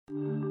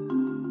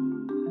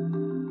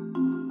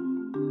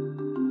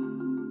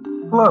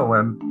Hello,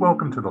 and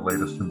welcome to the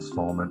latest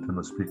installment in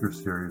the speaker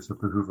series of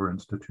the Hoover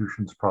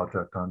Institution's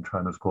project on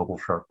China's global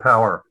sharp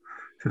power.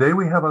 Today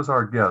we have as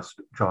our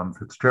guest John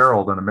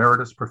Fitzgerald, an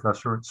emeritus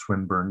professor at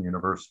Swinburne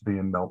University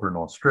in Melbourne,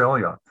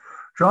 Australia.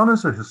 John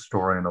is a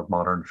historian of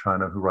modern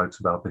China who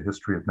writes about the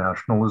history of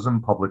nationalism,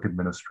 public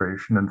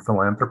administration, and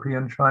philanthropy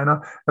in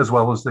China, as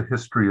well as the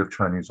history of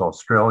Chinese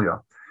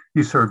Australia.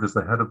 He served as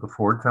the head of the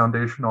Ford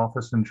Foundation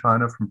office in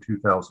China from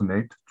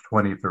 2008 to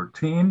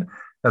 2013,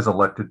 as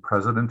elected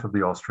president of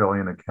the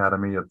Australian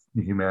Academy of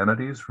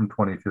Humanities from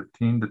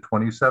 2015 to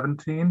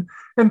 2017,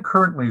 and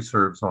currently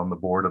serves on the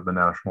board of the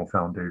National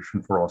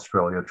Foundation for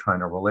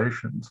Australia-China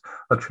Relations,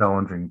 a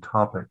challenging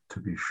topic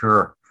to be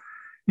sure.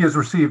 He has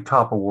received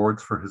top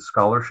awards for his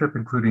scholarship,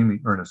 including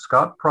the Ernest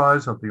Scott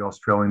Prize of the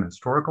Australian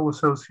Historical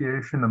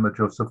Association and the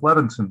Joseph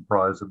Levinson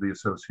Prize of the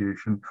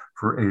Association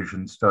for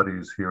Asian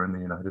Studies here in the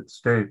United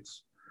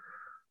States.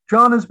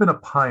 John has been a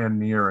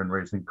pioneer in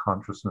raising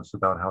consciousness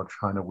about how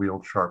China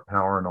wields sharp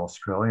power in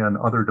Australia and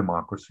other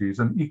democracies,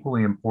 and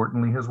equally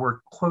importantly, has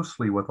worked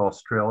closely with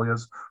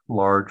Australia's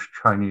large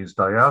Chinese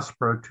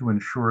diaspora to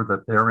ensure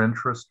that their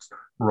interests,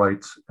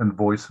 rights, and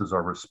voices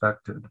are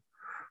respected.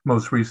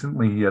 Most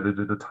recently, he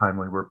edited a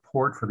timely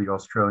report for the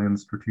Australian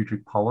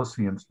Strategic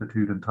Policy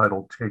Institute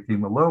entitled Taking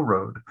the Low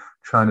Road,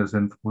 China's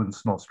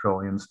Influence in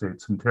Australian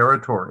States and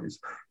Territories,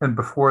 and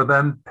before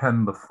then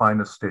penned the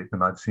finest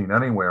statement I've seen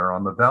anywhere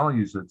on the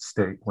values at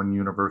stake when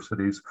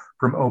universities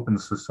from open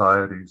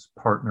societies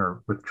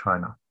partner with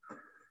China.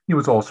 He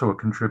was also a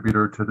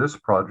contributor to this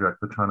project,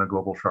 the China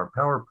Global Sharp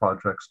Power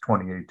Project's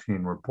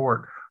 2018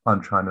 report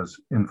on China's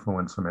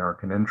influence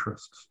American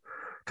interests.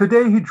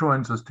 Today, he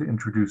joins us to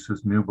introduce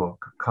his new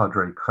book,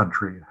 Cadre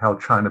Country, How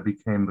China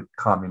Became the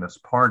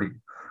Communist Party,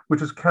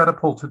 which is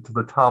catapulted to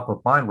the top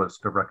of my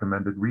list of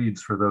recommended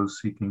reads for those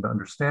seeking to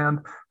understand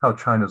how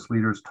China's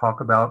leaders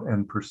talk about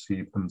and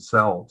perceive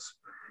themselves.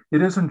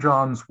 It is, in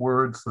John's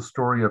words, the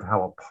story of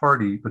how a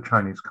party, the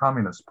Chinese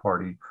Communist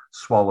Party,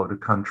 swallowed a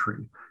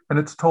country. And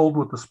it's told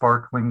with the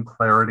sparkling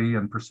clarity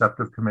and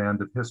perceptive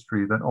command of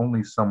history that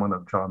only someone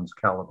of John's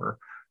caliber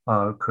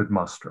could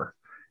muster.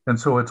 And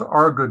so it's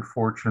our good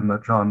fortune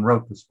that John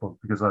wrote this book,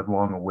 because I've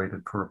long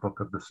awaited for a book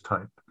of this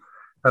type.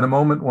 At a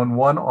moment when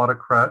one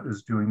autocrat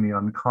is doing the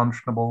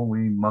unconscionable,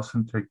 we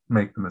mustn't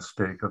make the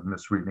mistake of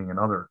misreading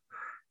another.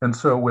 And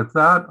so with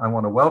that, I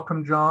want to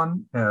welcome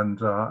John,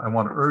 and I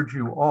want to urge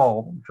you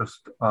all,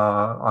 just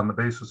on the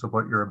basis of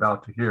what you're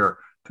about to hear,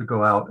 to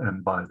go out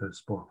and buy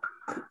this book.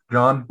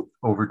 John,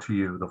 over to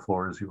you. The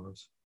floor is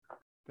yours.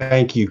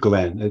 Thank you,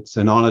 Glenn. It's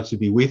an honor to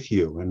be with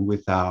you and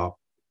with our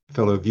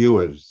fellow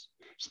viewers.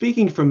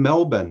 Speaking from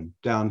Melbourne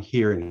down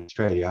here in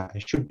Australia, I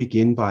should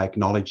begin by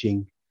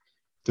acknowledging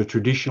the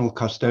traditional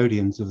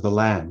custodians of the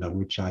land on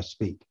which I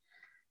speak,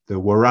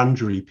 the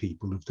Wurundjeri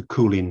people of the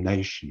Kulin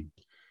Nation,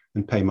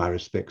 and pay my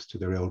respects to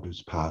their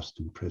elders past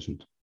and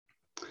present.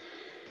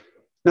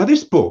 Now,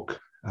 this book,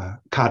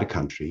 Cadre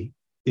Country,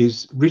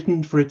 is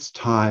written for its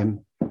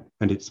time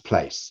and its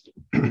place,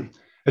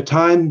 a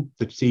time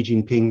that Xi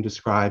Jinping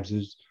describes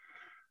as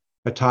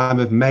a time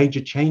of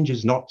major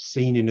changes not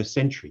seen in a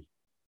century,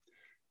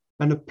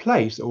 and a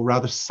place, or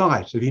rather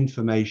site, of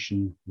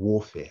information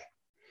warfare.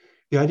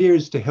 The idea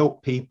is to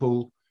help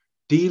people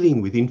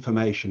dealing with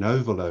information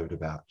overload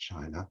about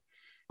China,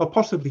 or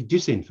possibly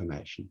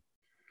disinformation,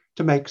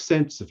 to make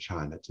sense of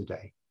China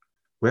today,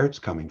 where it's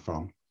coming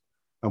from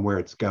and where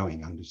it's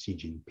going under Xi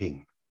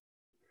Jinping.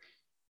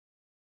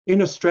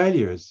 In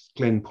Australia, as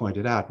Glenn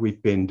pointed out,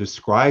 we've been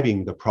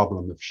describing the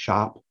problem of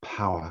sharp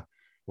power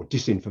or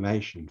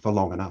disinformation for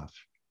long enough,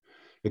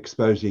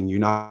 exposing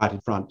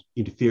United Front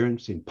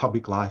interference in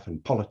public life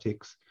and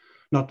politics,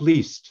 not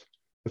least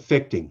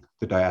affecting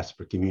the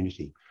diaspora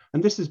community.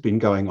 And this has been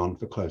going on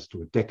for close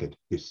to a decade,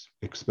 this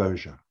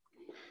exposure.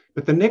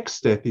 But the next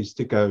step is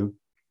to go,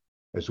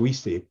 as we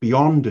see it,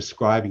 beyond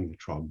describing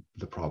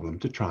the problem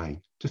to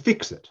trying to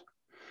fix it.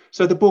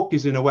 So the book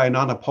is in a way an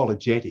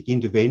unapologetic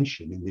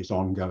intervention in this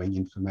ongoing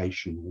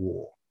information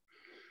war.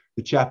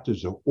 The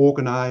chapters are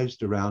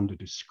organized around a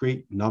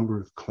discrete number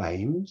of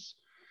claims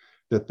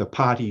that the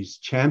party's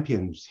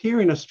champions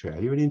here in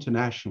Australia and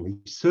internationally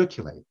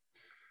circulate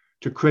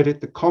to credit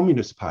the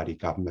Communist Party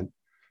government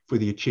for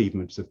the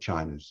achievements of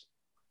China's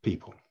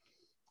people.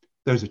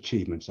 Those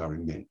achievements are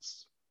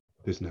immense.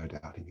 There's no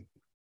doubting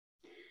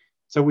it.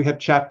 So we have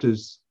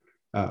chapters,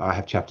 I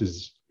have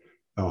chapters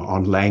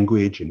on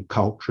language and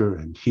culture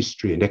and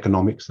history and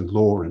economics and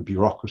law and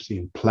bureaucracy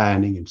and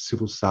planning and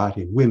civil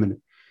society and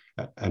women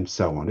and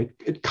so on.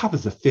 It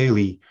covers a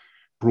fairly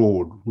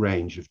broad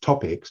range of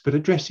topics, but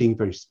addressing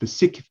very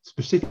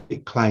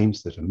specific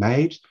claims that are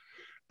made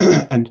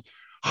and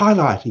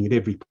highlighting at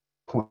every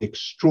point the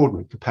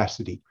extraordinary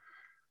capacity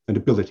and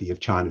ability of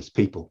China's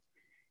people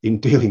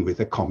in dealing with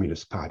a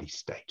Communist Party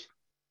state.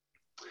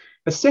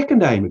 A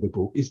second aim of the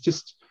book is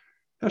just,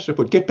 how should I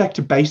put it, get back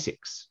to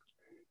basics,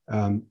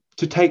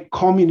 to take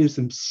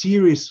communism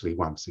seriously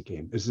once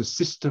again as a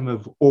system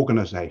of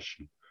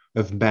organization,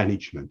 of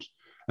management,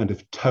 and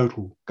of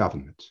total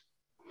government.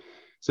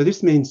 So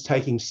this means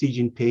taking Xi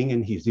Jinping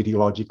and his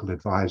ideological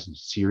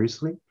advisors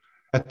seriously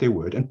at their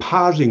word and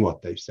parsing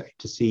what they say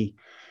to see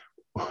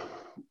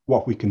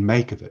what we can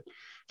make of it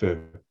for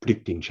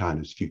predicting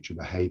China's future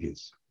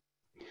behaviors.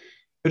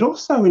 It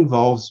also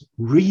involves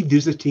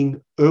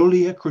revisiting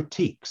earlier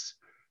critiques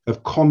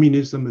of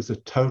communism as a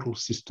total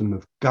system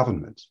of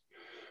government,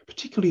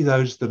 particularly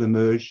those that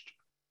emerged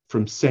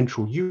from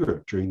Central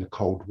Europe during the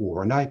Cold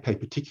War. And I pay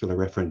particular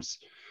reference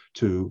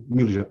to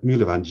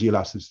Müller van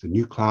Gielas's The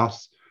New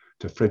Class,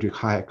 to Friedrich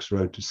Hayek's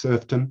Road to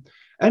Serfdom,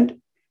 and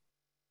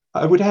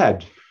I would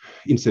add,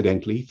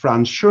 incidentally,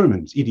 Franz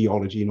Schurman's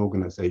Ideology and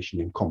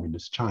Organization in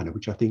Communist China,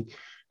 which I think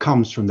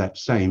comes from that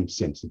same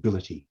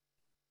sensibility.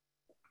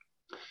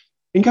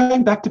 In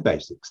going back to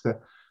basics,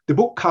 the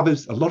book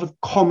covers a lot of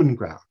common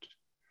ground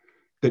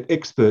that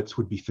experts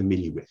would be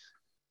familiar with.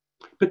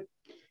 But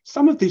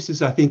some of this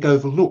is, I think,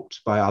 overlooked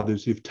by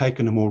others who've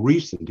taken a more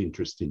recent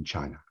interest in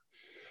China.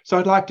 So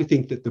I'd like to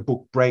think that the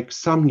book breaks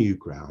some new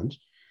ground,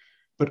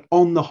 but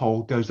on the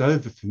whole goes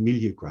over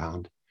familiar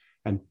ground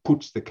and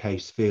puts the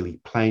case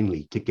fairly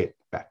plainly to get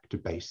back to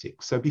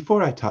basics. So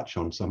before I touch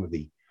on some of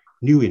the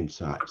new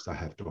insights I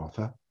have to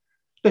offer,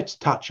 let's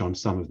touch on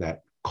some of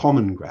that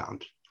common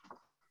ground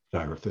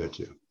that I refer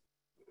to.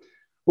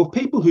 Well,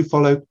 people who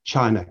follow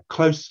China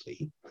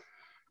closely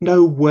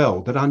know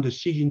well that under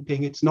Xi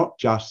Jinping, it's not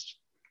just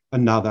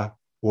another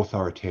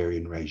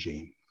authoritarian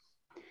regime.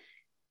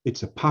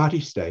 It's a party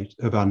state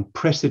of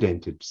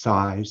unprecedented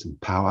size and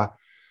power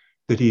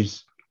that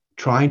is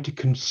trying to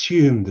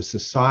consume the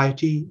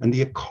society and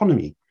the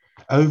economy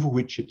over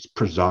which it's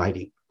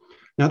presiding.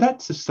 Now,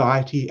 that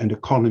society and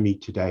economy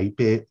today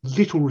bear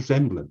little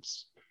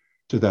resemblance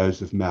to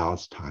those of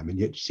Mao's time, and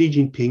yet Xi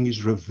Jinping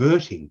is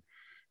reverting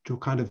to a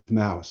kind of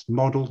Maoist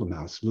model, the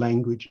Maoist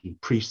language and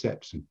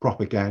precepts and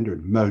propaganda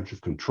and modes of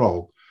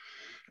control,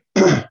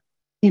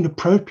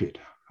 inappropriate,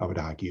 I would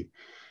argue,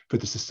 for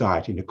the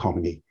society and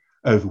economy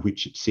over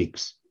which it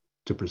seeks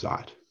to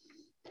preside.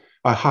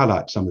 I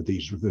highlight some of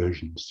these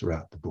reversions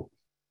throughout the book.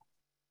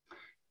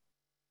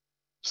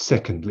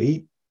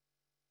 Secondly,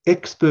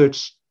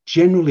 experts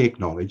generally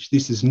acknowledge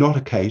this is not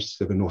a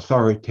case of an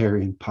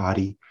authoritarian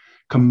party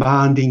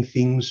commanding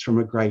things from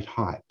a great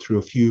height through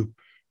a few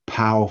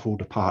powerful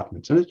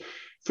departments. And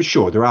for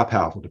sure, there are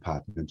powerful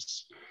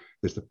departments.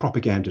 There's the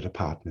propaganda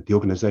department, the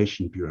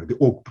organization bureau, the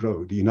Org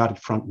Bureau, the United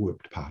Front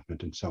Work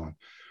Department, and so on.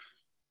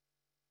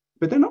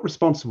 But they're not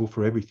responsible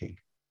for everything.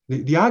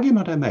 The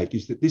argument I make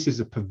is that this is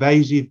a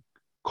pervasive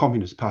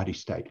Communist Party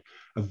state,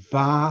 a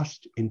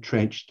vast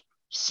entrenched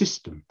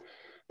system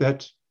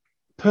that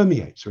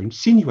permeates or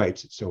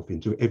insinuates itself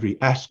into every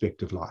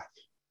aspect of life,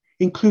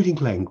 including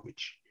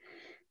language,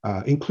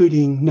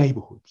 including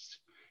neighborhoods,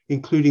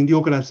 including the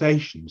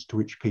organizations to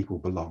which people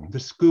belong, the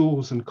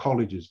schools and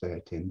colleges they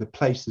attend, the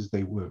places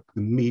they work,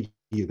 the media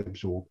they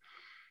absorb,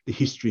 the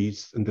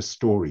histories and the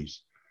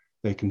stories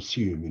they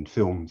consume in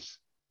films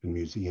and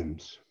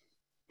museums.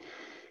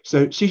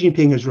 So Xi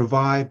Jinping has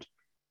revived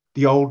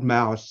the old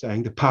Maoist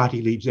saying, the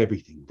party leads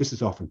everything. This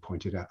is often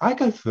pointed out. I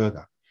go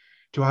further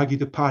to argue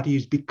the party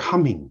is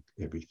becoming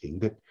everything,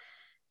 that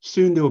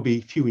soon there will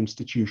be few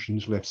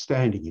institutions left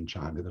standing in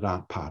China that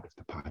aren't part of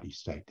the party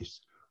state,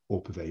 this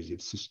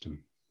all-pervasive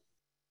system.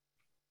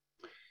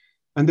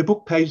 And the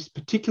book pays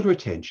particular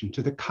attention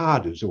to the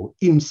cadres or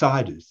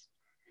insiders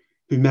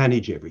who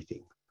manage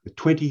everything, the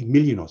 20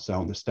 million or so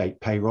on the state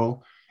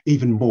payroll,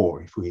 even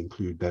more if we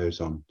include those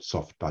on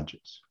soft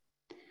budgets.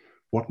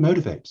 What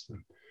motivates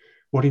them?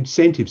 What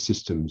incentive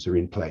systems are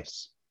in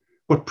place?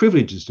 What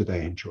privileges do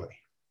they enjoy?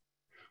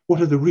 What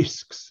are the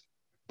risks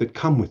that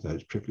come with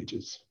those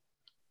privileges?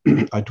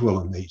 I dwell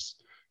on these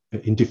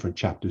in different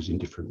chapters in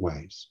different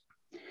ways.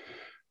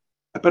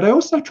 But I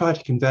also try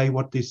to convey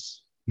what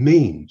this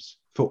means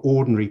for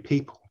ordinary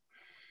people,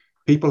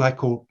 people I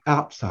call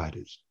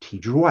outsiders, 体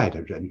制外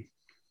的人.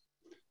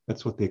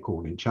 That's what they're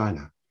called in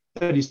China.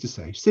 That is to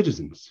say,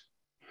 citizens.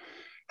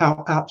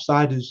 How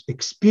outsiders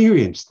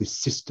experience this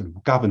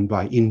system governed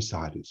by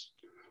insiders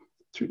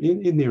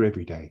in their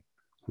everyday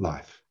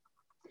life.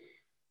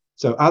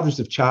 So others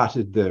have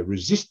charted the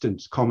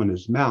resistance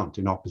commoners mount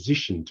in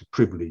opposition to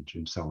privilege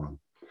and so on.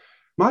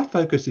 My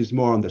focus is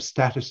more on the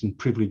status and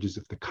privileges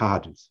of the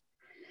cadres,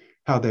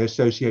 how they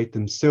associate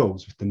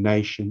themselves with the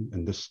nation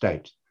and the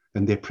state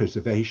and their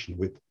preservation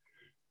with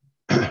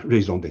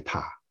raison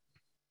d'etat,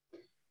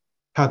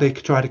 how they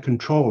try to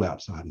control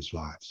outsiders'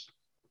 lives,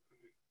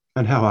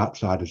 and how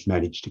outsiders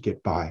manage to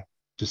get by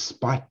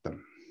despite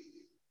them.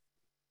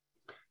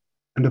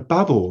 And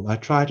above all, I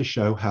try to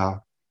show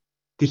how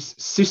this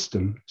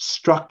system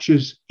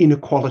structures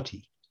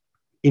inequality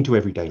into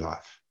everyday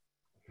life.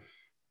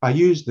 I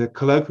use the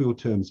colloquial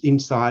terms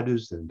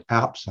insiders and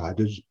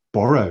outsiders,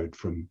 borrowed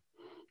from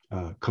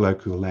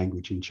colloquial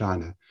language in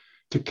China,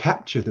 to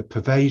capture the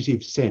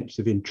pervasive sense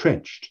of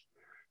entrenched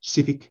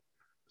civic,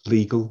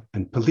 legal,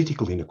 and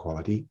political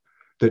inequality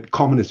that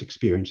commoners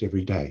experience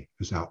every day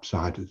as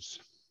outsiders.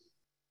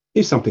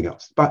 Here's something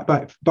else.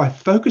 By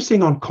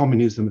focusing on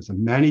communism as a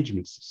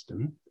management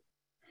system,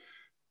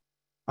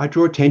 I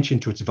draw attention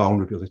to its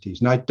vulnerabilities.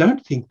 And I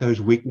don't think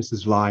those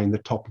weaknesses lie in the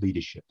top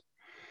leadership,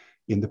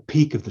 in the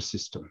peak of the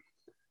system.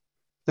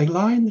 They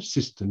lie in the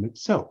system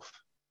itself,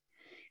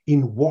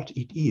 in what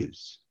it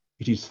is.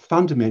 It is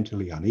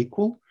fundamentally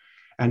unequal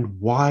and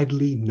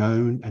widely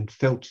known and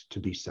felt to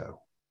be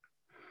so.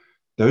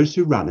 Those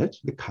who run it,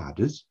 the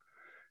cadres,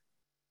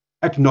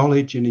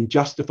 acknowledge and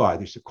justify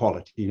this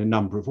equality in a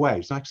number of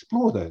ways. I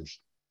explore those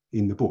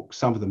in the book,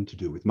 some of them to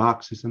do with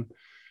Marxism,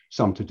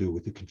 some to do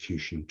with the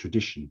Confucian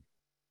tradition.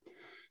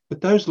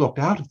 But those locked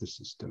out of the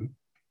system,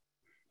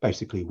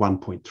 basically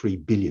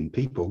 1.3 billion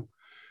people,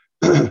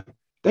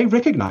 they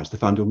recognize the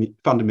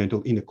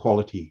fundamental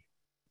inequality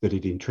that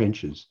it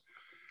entrenches.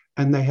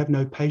 And they have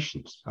no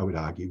patience, I would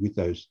argue, with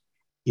those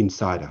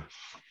insider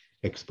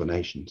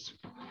explanations.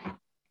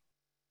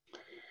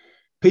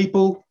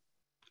 People,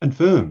 and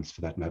firms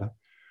for that matter,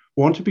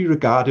 want to be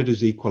regarded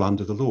as equal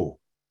under the law,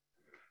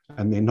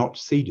 and they're not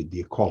ceded the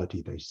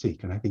equality they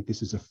seek. And I think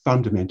this is a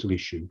fundamental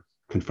issue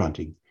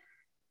confronting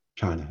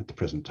China at the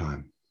present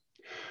time.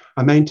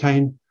 I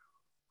maintain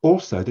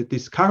also that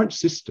this current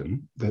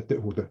system,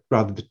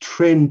 rather the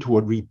trend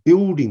toward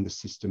rebuilding the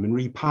system and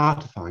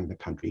repartifying the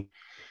country,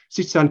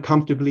 sits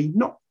uncomfortably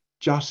not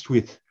just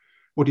with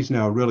what is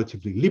now a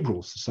relatively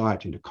liberal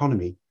society and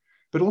economy,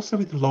 but also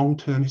with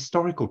long-term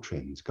historical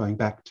trends going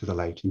back to the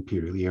late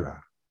imperial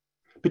era,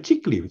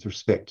 particularly with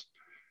respect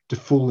to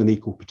full and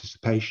equal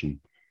participation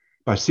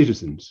by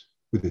citizens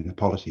within the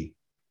polity.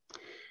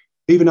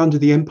 Even under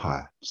the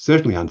empire,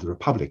 certainly under the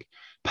republic,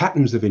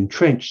 patterns of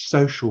entrenched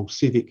social,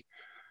 civic,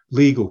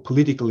 legal,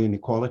 political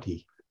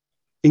inequality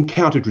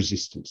encountered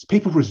resistance.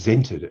 People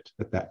resented it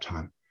at that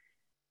time.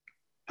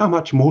 How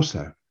much more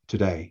so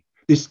today?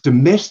 This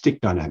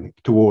domestic dynamic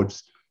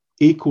towards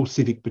equal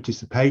civic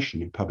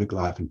participation in public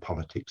life and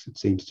politics, it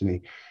seems to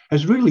me,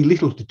 has really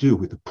little to do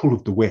with the pull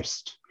of the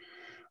West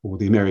or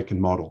the American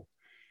model.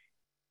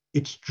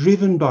 It's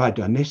driven by a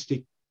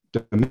domestic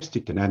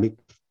dynamic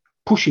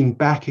pushing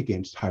back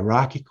against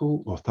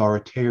hierarchical,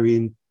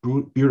 authoritarian,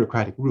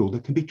 bureaucratic rule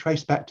that can be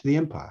traced back to the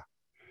empire.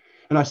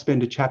 And I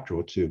spend a chapter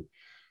or two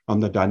on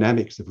the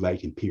dynamics of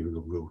late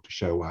imperial rule to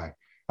show why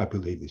I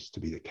believe this to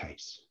be the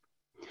case.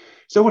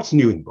 So what's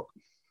new in the book?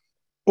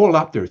 All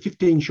up, there are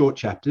 15 short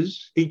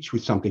chapters, each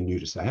with something new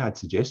to say, I'd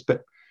suggest,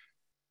 but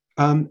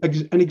an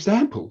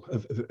example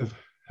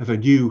of a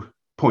new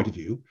point of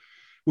view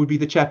would be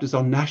the chapters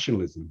on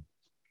nationalism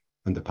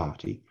and the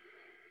party.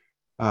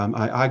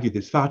 I argue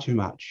there's far too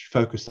much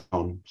focus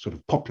on sort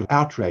of popular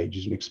outrage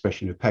as an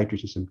expression of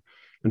patriotism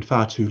and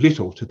far too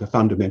little to the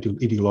fundamental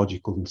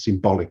ideological and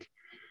symbolic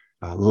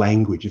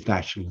language of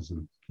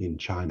nationalism in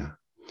China.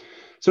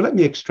 So let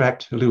me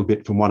extract a little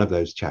bit from one of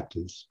those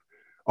chapters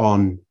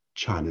on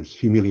China's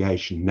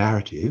humiliation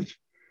narrative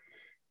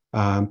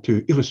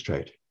to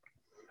illustrate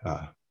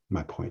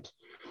my point.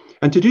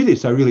 And to do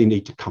this, I really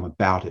need to come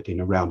about it in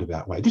a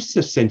roundabout way. This is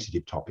a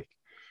sensitive topic.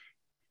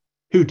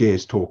 Who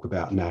dares talk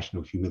about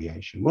national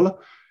humiliation? Well,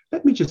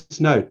 let me just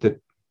note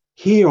that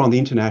here on the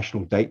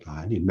international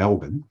dateline in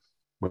Melbourne,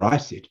 where I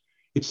sit,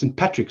 it's St.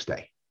 Patrick's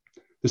Day,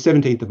 the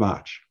 17th of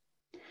March.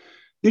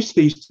 This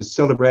feast is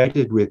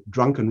celebrated with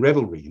drunken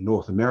revelry in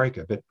North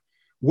America, but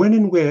when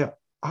and where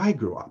I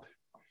grew up,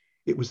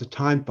 it was a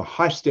time for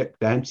high-step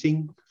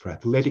dancing, for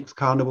athletics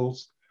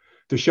carnivals,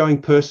 for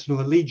showing personal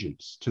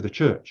allegiance to the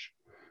church,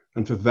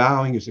 and for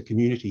vowing as a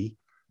community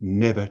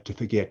never to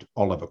forget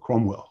Oliver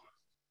Cromwell.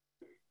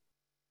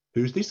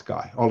 Who's this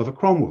guy, Oliver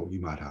Cromwell,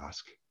 you might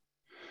ask?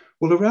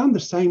 Well, around the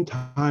same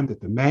time that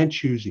the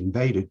Manchus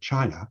invaded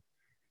China,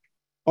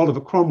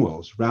 Oliver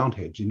Cromwell's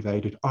Roundheads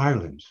invaded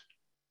Ireland,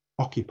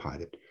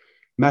 occupied it,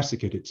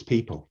 massacred its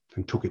people,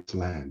 and took its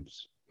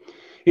lands.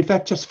 In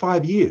fact, just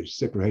 5 years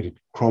separated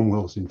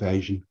Cromwell's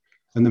invasion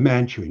and the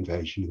Manchu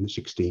invasion in the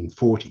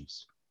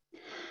 1640s.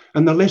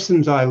 And the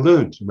lessons I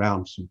learned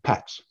around St.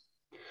 Pat's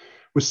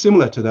were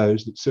similar to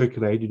those that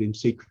circulated in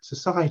secret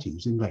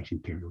societies in late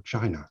imperial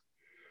China.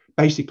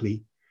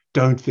 Basically,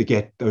 don't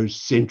forget those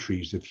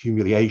centuries of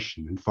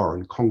humiliation and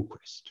foreign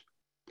conquest.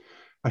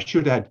 I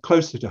should add,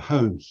 closer to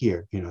home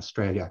here in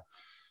Australia,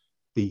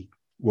 the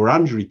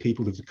Wurundjeri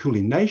people of the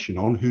Kulin Nation,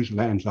 on whose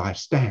lands I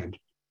stand,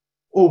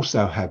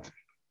 also have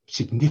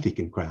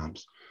significant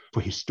grounds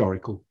for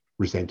historical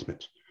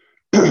resentment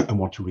and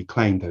want to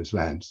reclaim those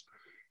lands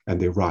and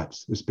their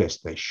rights as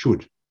best they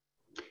should.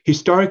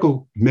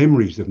 Historical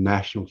memories of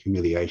national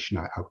humiliation,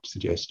 I would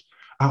suggest,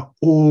 are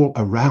all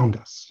around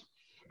us.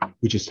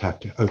 We just have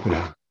to open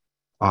our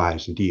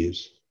eyes and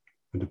ears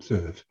and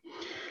observe.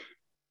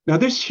 Now,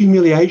 this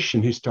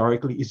humiliation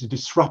historically is a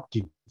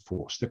disruptive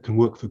force that can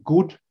work for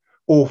good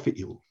or for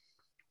ill.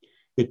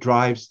 It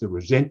drives the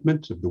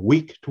resentment of the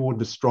weak toward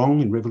the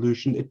strong in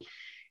revolution. It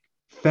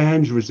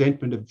fans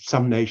resentment of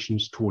some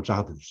nations towards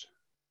others,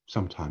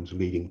 sometimes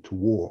leading to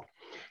war.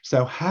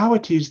 So how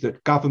it is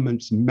that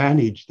governments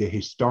manage their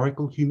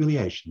historical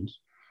humiliations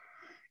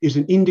is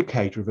an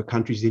indicator of a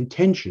country's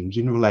intentions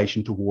in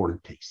relation to war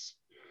and peace.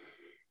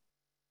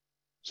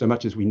 So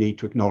much as we need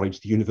to acknowledge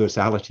the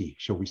universality,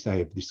 shall we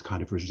say, of this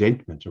kind of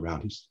resentment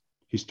around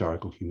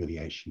historical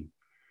humiliation,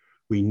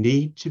 we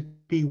need to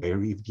be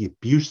wary of the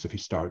abuse of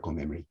historical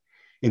memory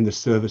in the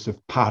service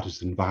of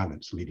partisan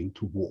violence leading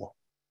to war.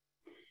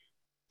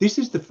 This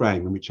is the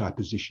frame in which I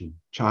position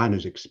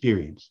China's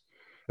experience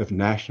of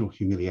national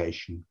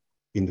humiliation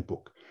in the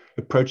book,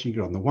 approaching it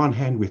on the one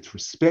hand with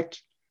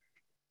respect,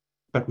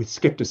 but with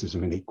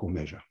skepticism in equal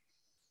measure.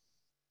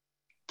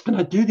 And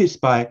I do this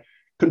by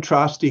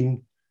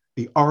contrasting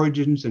the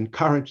origins and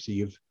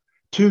currency of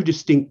two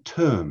distinct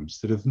terms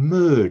that have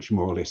merged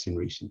more or less in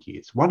recent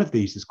years. One of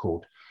these is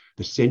called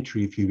the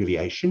Century of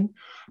Humiliation,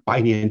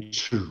 百年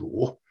耻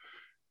辱.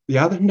 The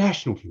other,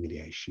 national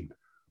humiliation,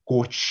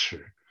 国耻.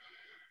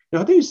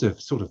 Now, these have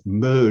sort of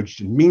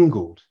merged and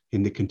mingled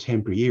in the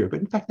contemporary era,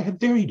 but in fact, they have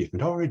very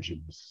different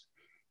origins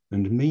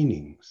and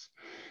meanings.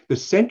 The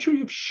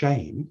century of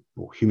shame,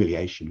 or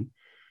humiliation,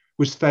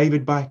 was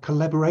favoured by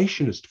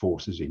collaborationist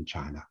forces in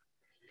China,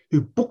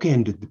 who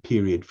bookended the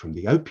period from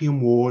the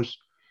Opium Wars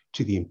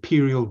to the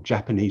Imperial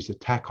Japanese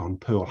attack on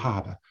Pearl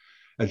Harbor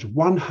as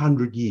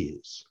 100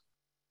 years.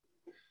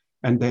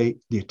 And the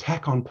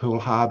attack on Pearl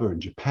Harbor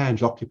and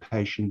Japan's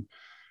occupation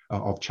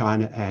of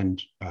China and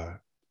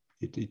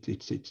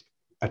its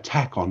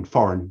attack on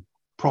foreign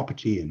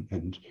property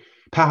and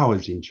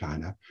powers in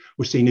China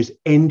was seen as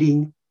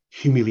ending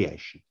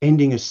humiliation,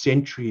 ending a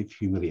century of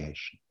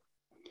humiliation.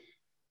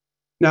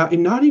 Now,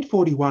 in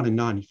 1941 and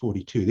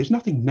 1942, there's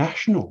nothing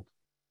national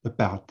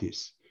about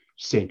this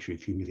century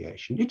of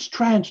humiliation. It's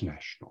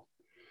transnational.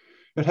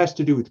 It has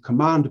to do with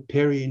Commander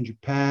Perry in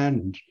Japan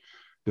and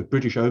the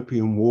British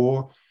Opium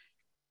War,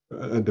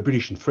 the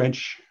British and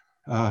French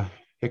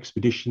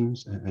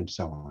expeditions, and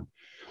so on.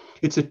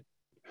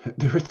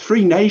 There are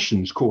three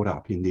nations caught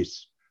up in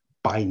this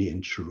百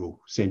年耻辱,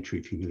 century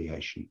of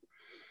humiliation.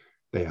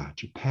 They are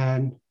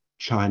Japan,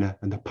 China,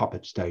 and the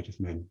puppet state of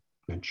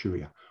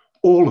Manchuria.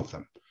 All of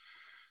them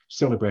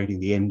celebrating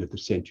the end of the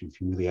century of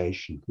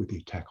humiliation with the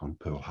attack on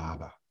Pearl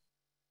Harbor.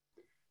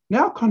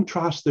 Now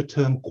contrast the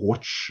term 国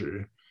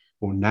耻,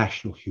 or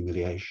national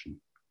humiliation.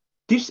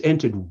 This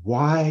entered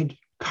wide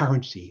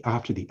currency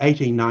after the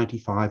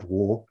 1895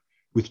 war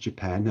with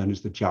Japan, known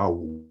as the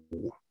Jiaowu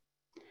War,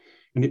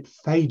 and it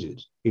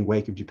faded in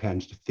wake of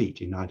Japan's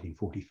defeat in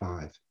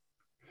 1945.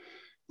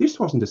 This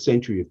wasn't a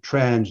century of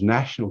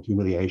transnational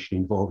humiliation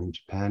involving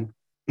Japan.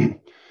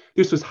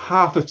 This was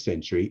half a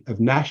century of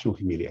national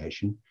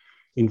humiliation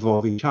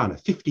involving China,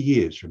 50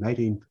 years from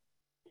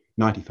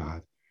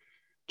 1895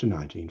 to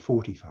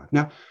 1945.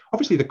 Now,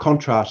 obviously the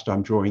contrast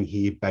I'm drawing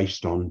here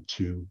based on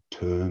two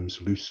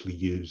terms loosely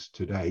used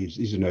today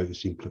is an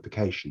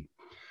oversimplification.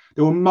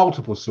 There were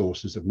multiple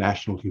sources of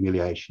national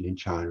humiliation in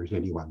China at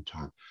any one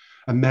time.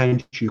 A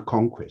Manchu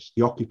conquest,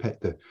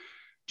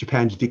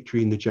 Japan's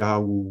victory in the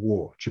Jiaowu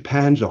War,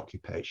 Japan's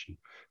occupation,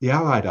 the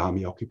Allied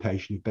army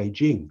occupation of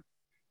Beijing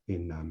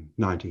in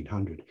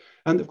 1900,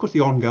 and of course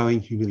the ongoing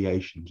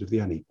humiliations of the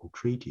unequal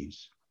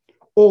treaties.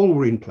 All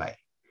were in play.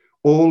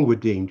 All were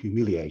deemed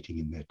humiliating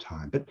in their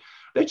time. But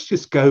let's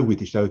just go with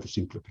this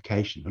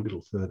oversimplification a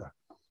little further.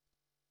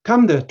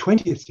 Come the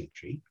 20th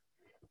century,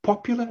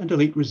 popular and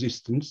elite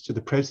resistance to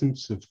the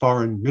presence of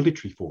foreign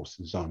military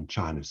forces on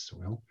China's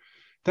soil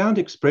found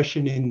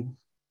expression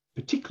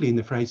particularly in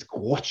the phrase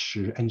国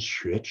耻 and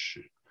学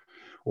耻,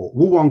 or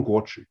勿忘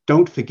国耻,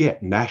 don't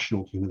forget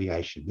national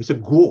humiliation. There's a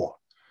guo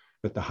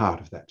at the heart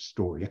of that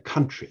story, a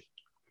country,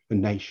 a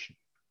nation.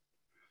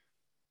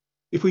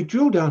 If we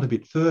drill down a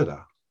bit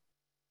further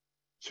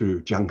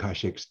through Chiang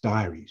Kai-shek's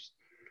diaries,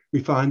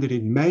 we find that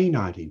in May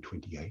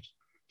 1928,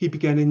 he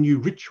began a new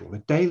ritual, a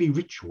daily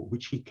ritual,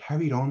 which he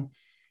carried on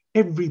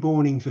every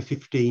morning for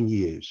 15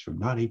 years, from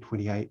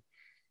 1928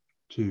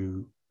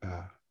 to,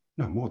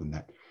 no, more than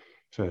that,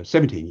 for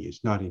 17 years,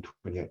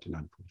 1928 to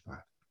 1945.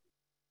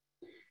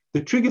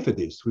 The trigger for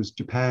this was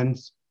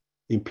Japan's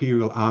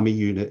Imperial Army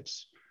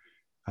units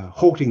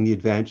halting the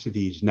advance of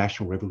his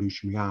National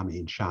Revolutionary Army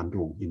in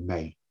Shandong in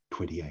May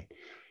 28.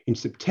 In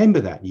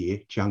September that year,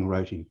 Chiang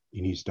wrote in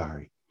his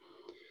diary,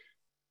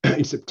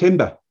 in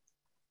September,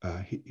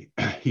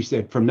 he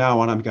said, from now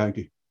on, I'm going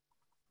to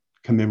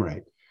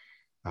commemorate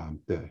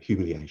the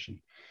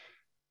humiliation.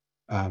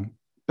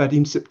 But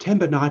in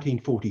September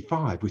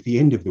 1945, with the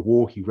end of the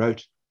war, he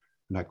wrote,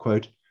 and I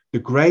quote, the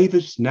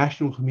gravest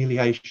national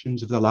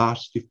humiliations of the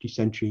last 50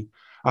 century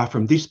are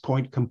from this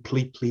point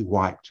completely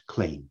wiped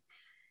clean.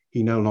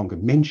 He no longer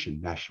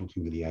mentioned national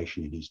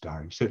humiliation in his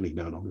diary, certainly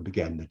no longer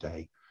began the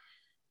day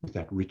with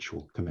that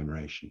ritual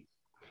commemoration.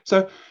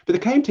 So for the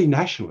KMT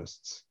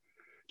nationalists,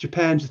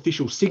 Japan's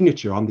official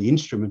signature on the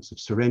instruments of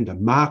surrender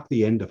marked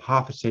the end of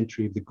half a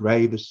century of the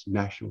gravest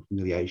national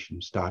humiliation,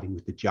 starting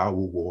with the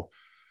Jiaowu War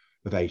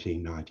of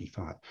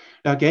 1895.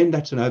 Now, again,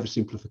 that's an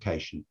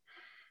oversimplification.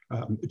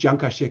 Chiang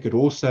Kai-shek had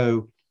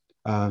also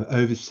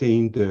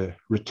overseen the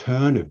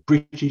return of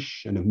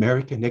British and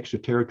American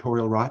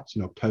extraterritorial rights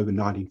in October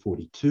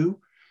 1942.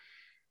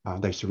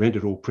 They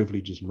surrendered all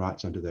privileges and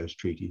rights under those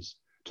treaties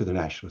to the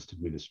nationalist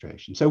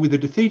administration. So with the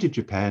defeat of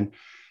Japan,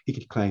 he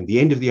could claim the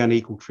end of the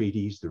unequal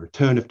treaties, the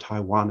return of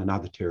Taiwan and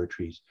other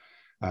territories,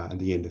 and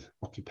the end of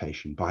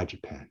occupation by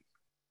Japan.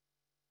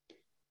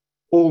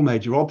 All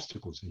major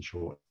obstacles, in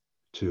short,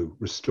 to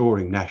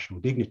restoring national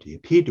dignity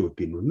appeared to have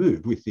been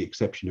removed, with the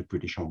exception of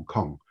British Hong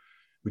Kong,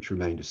 which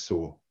remained a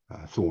sore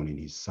thorn in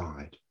his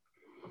side.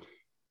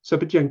 So,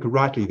 but Jen could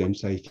rightly then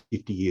say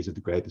 50 years of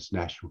the greatest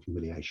national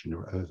humiliation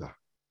are over.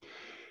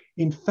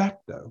 In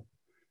fact, though,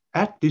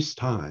 at this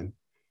time,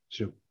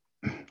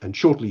 and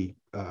shortly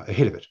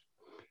ahead of it,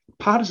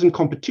 partisan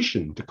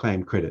competition to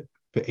claim credit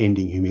for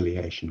ending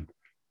humiliation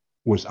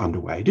was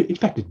underway. In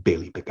fact, it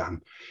barely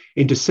begun.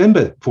 In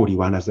December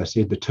 41, as I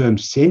said, the term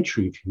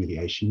century of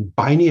humiliation,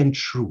 Bainian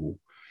Shu,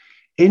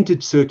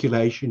 entered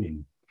circulation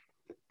in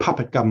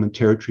puppet government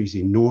territories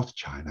in North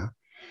China,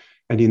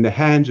 and in the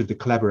hands of the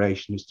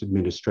collaborationist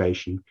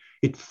administration,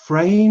 it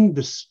framed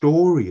the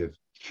story of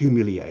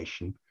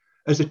humiliation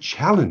as a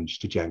challenge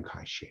to Chiang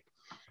Kai-shek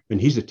in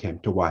his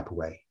attempt to wipe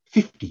away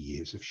 50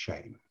 years of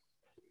shame.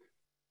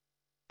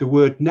 The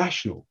word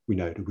national, we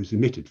noted, was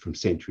omitted from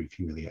century of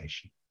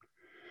humiliation.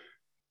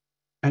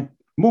 And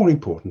more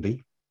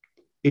importantly,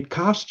 it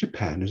cast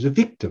Japan as a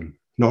victim,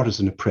 not as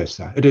an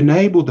oppressor. It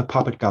enabled the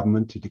puppet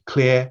government to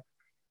declare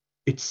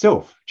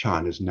itself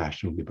China's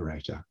national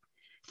liberator,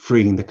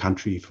 freeing the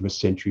country from a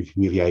century of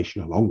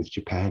humiliation along with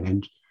Japan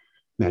and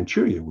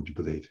Manchuria, would you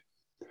believe?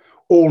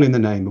 All in the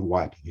name of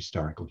wiping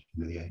historical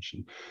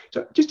humiliation.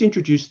 So just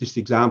introduce this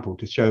example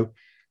to show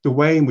the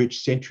way in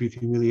which century of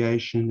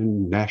humiliation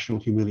and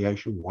national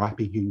humiliation,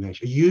 wiping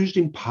humiliation, are used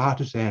in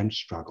partisan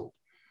struggle.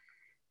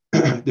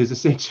 There's a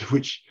sense in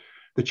which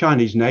the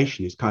Chinese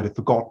nation is kind of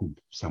forgotten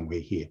somewhere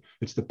here.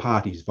 It's the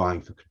parties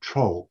vying for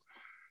control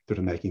that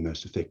are making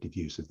most effective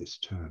use of this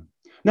term.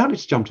 Now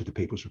let's jump to the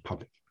People's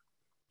Republic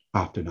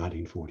after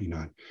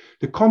 1949.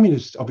 The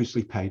communists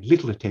obviously paid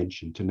little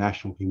attention to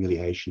national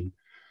humiliation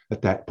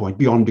at that point,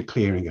 beyond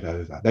declaring it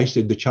over. They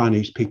said the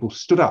Chinese people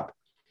stood up.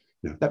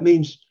 That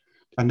means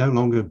are no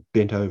longer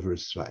bent over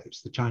as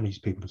slaves. The Chinese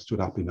people stood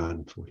up in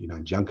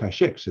 1949. Chiang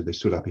Kai-shek said they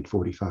stood up in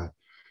 1945.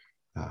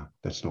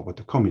 That's not what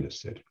the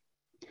communists said.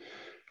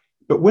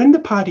 But when the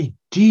party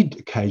did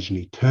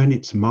occasionally turn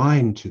its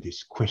mind to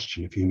this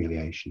question of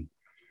humiliation,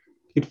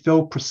 it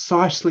fell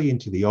precisely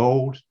into the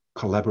old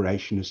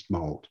collaborationist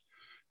mold,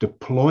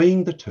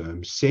 deploying the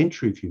term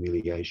century of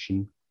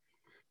humiliation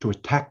to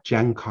attack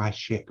Chiang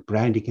Kai-shek,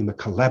 branding him a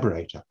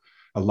collaborator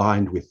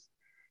aligned with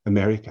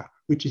America,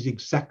 which is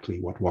exactly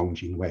what Wang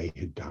Jingwei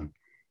had done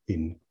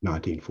in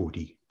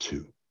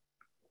 1942.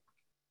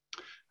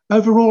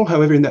 Overall,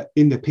 however,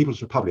 in the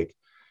People's Republic,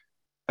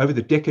 over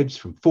the decades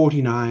from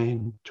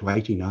 49 to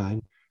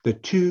 89, the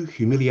two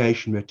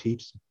humiliation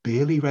motifs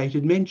barely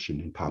rated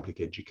mention in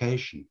public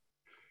education.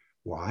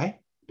 Why?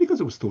 Because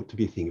it was thought to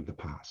be a thing of the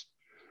past.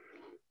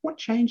 What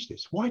changed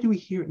this? Why do we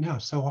hear it now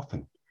so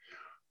often?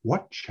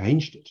 What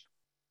changed it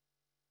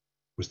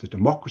was the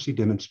democracy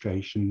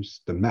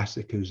demonstrations, the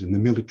massacres, and the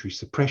military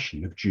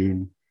suppression of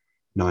June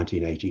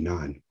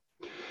 1989.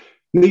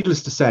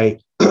 Needless to say,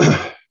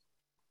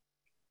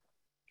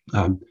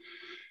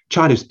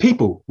 China's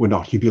people were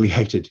not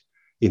humiliated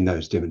in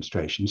those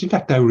demonstrations. In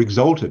fact, they were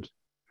exalted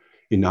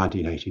in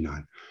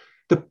 1989.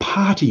 The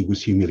party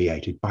was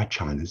humiliated by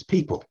China's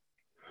people.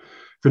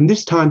 From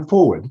this time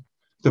forward,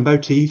 the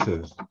motif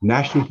of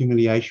national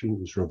humiliation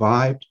was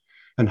revived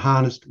and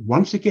harnessed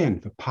once again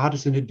for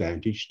partisan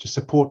advantage to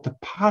support the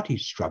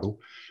party's struggle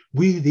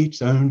with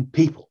its own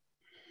people,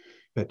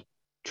 but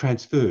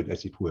transferred,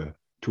 as it were,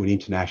 to an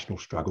international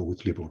struggle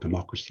with liberal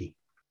democracy.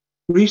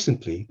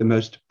 Recently, the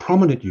most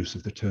prominent use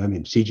of the term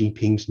in Xi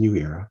Jinping's new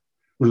era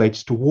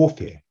relates to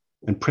warfare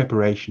and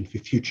preparation for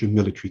future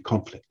military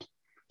conflict.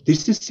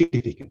 This is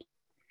significant.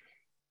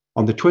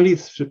 On the 20th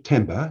of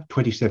September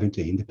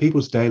 2017, the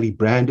People's Daily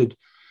branded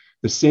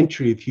the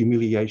century of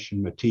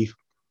humiliation motif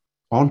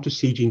onto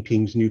Xi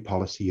Jinping's new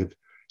policy of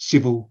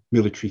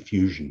civil-military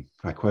fusion.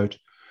 I quote,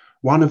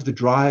 "One of the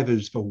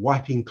drivers for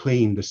wiping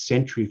clean the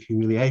century of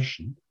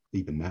humiliation,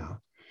 even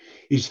now,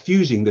 is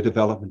fusing the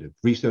development of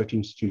research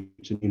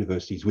institutes and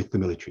universities with the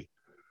military.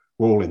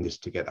 We're all in this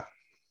together."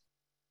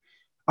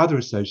 Other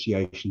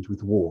associations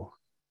with war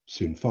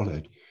soon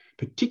followed,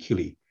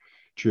 particularly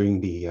during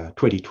the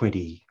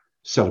 2020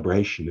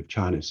 celebration of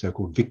China's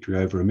so-called victory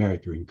over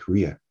America in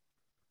Korea.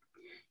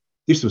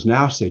 This was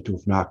now said to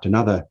have marked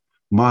another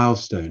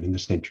milestone in the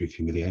century of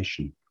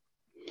humiliation.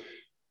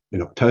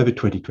 In October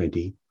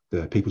 2020,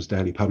 the People's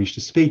Daily published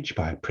a speech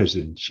by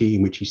President Xi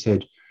in which he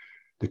said,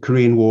 "The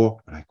Korean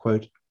War," and I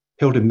quote,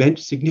 "held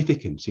immense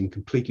significance in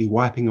completely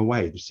wiping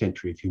away the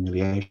century of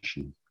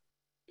humiliation."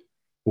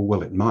 Or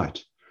well, it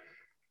might.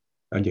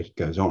 And yet it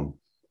goes on.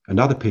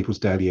 Another People's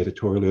Daily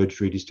editorial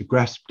urged readers to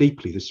grasp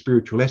deeply the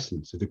spiritual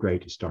essence of the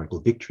great historical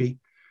victory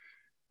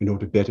in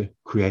order to better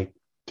create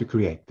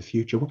the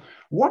future.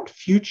 What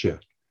future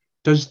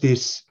does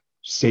this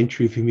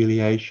century of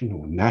humiliation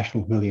or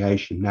national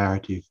humiliation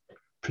narrative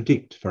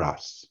predict for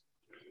us?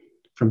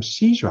 From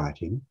Xi's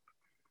writing,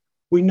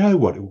 we know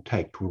what it will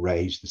take to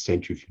erase the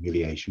century of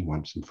humiliation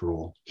once and for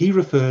all. He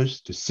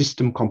refers to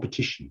system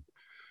competition,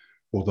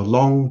 or the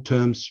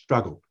long-term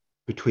struggle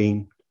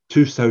between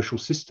two social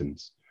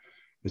systems,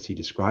 as he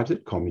describes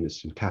it,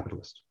 communist and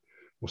capitalist,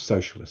 or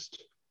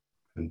socialist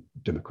and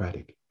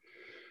democratic.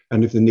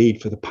 and of the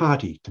need for the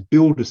party to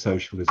build a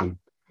socialism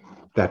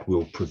that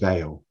will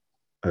prevail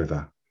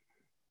over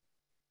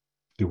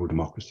liberal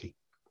democracy.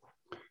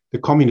 The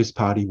Communist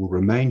Party will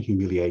remain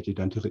humiliated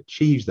until it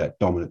achieves that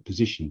dominant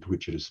position to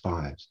which it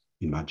aspires,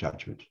 in my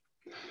judgment.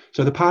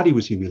 So the party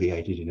was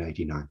humiliated in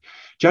 89.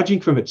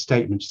 Judging from its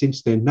statement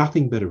since then,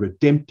 nothing but a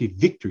redemptive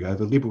victory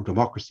over liberal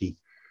democracy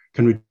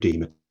can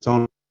redeem its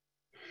honour.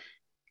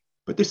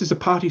 But this is a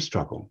party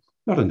struggle,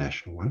 not a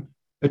national one.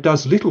 It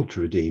does little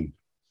to redeem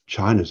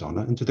China's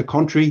honour, and to the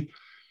contrary,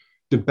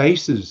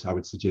 debases, I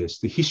would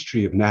suggest, the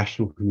history of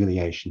national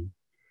humiliation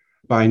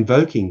by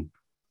invoking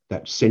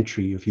that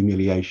century of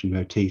humiliation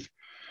motif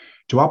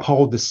to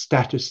uphold the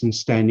status and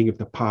standing of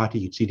the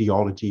party, its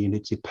ideology, and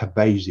its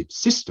pervasive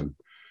system,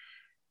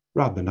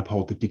 rather than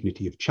uphold the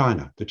dignity of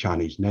China, the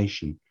Chinese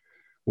nation,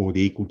 or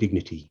the equal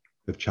dignity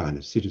of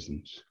China's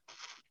citizens.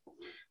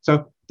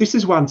 So this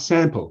is one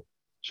sample,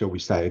 shall we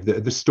say, of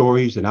the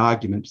stories and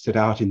arguments set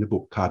out in the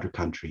book Cadre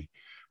Country,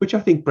 which I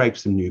think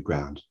breaks some new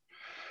ground.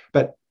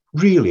 But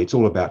really, it's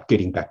all about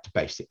getting back to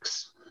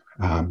basics,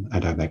 and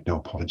I make no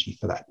apology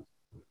for that.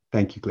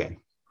 Thank you, Glenn.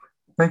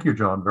 Thank you,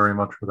 John, very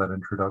much for that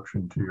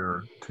introduction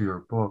to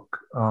your book.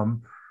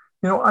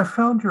 I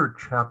found your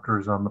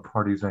chapters on the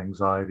party's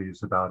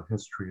anxieties about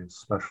history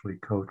especially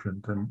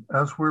cogent. And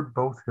as we're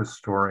both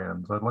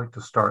historians, I'd like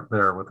to start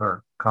there with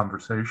our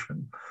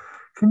conversation.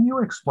 Can you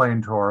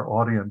explain to our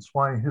audience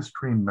why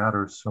history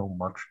matters so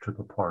much to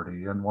the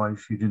party and why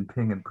Xi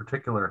Jinping in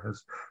particular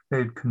has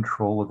made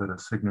control of it a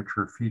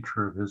signature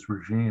feature of his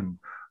regime?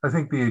 I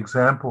think the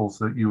examples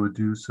that you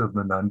adduce of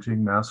the Nanjing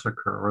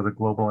massacre or the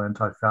global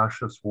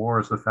anti-fascist war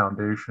as the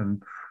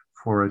foundation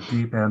for a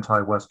deep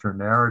anti-Western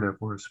narrative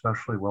were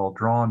especially well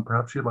drawn.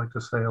 Perhaps you'd like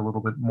to say a little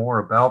bit more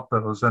about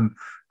those. And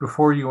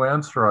before you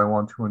answer, I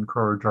want to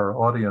encourage our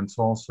audience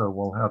also.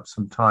 We'll have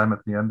some time at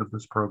the end of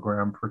this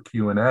program for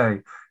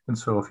Q&A. And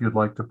so if you'd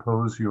like to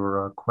pose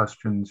your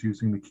questions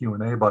using the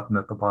Q&A button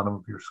at the bottom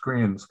of your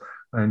screens,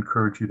 I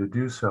encourage you to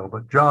do so.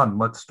 But John,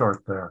 let's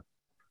start there.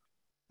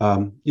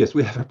 Yes,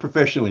 we have a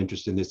professional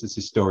interest in this as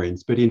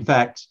historians, but in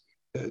fact,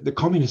 the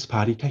Communist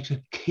Party takes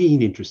a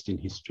keen interest in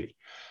history.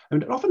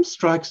 And it often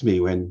strikes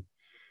me when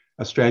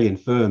Australian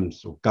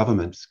firms or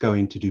governments go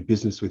in to do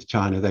business with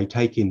China, they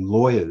take in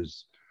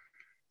lawyers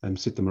and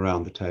sit them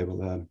around the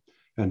table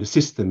and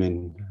assist them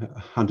in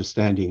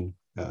understanding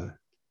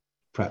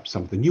perhaps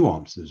some of the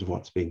nuances of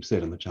what's being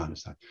said on the China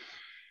side.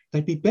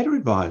 They'd be better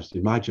advised,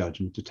 in my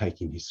judgment, to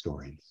take in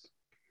historians.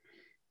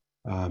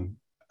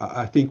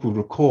 I think we'll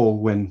recall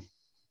when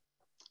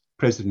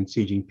President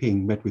Xi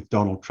Jinping met with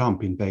Donald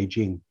Trump in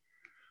Beijing,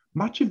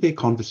 much of their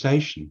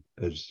conversation,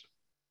 as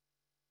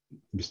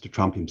Mr.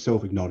 Trump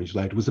himself acknowledged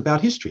later, was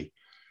about history.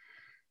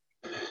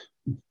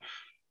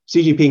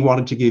 Xi Jinping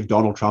wanted to give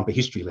Donald Trump a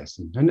history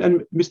lesson,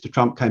 and Mr.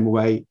 Trump came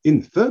away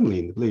firmly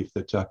in the belief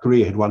that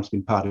Korea had once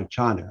been part of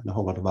China and a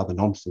whole lot of other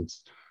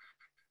nonsense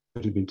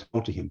that had been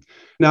told to him.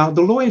 Now,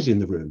 the lawyers in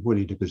the room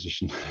weren't in a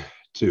position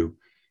to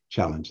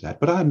challenge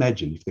that, but I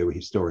imagine if there were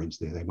historians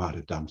there, they might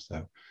have done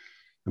so,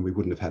 and we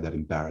wouldn't have had that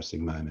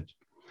embarrassing moment.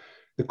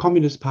 The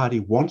Communist Party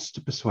wants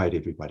to persuade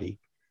everybody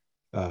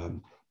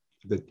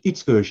that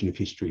its version of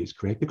history is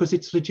correct because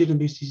its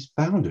legitimacy is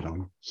founded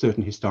on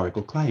certain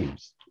historical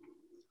claims.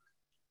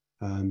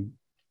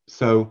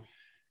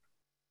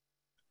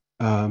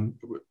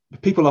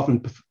 People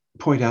often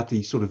point out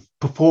the sort of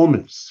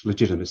performance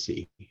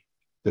legitimacy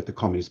that the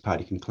Communist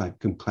Party can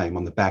claim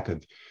on the back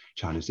of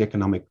China's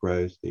economic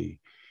growth, the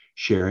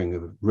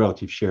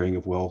relative sharing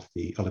of wealth,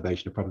 the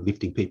elevation of probably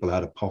lifting people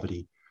out of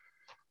poverty,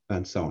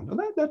 and so on.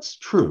 Well, that's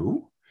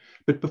true,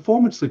 but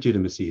performance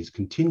legitimacy is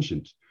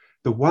contingent.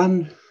 The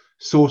one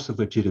source of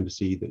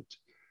legitimacy that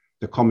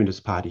the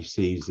Communist Party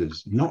sees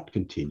as not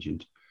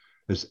contingent,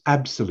 as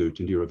absolute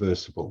and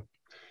irreversible,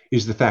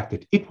 is the fact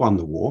that it won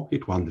the war,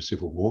 it won the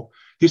Civil War.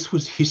 This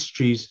was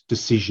history's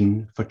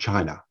decision for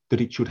China,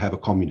 that it should have a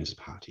Communist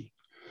Party.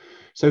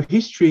 So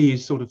history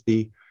is sort of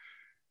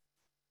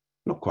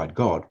not quite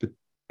God, but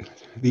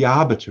the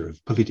arbiter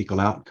of political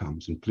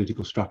outcomes and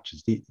political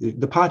structures.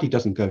 The party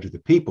doesn't go to the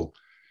people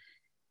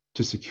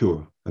to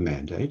secure a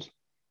mandate.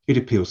 It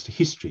appeals to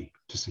history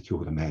to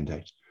secure the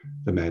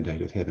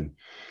mandate of heaven.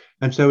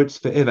 And so it's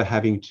forever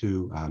having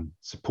to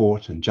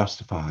support and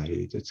justify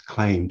its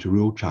claim to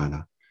rule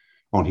China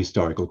on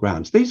historical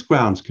grounds. These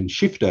grounds can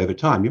shift over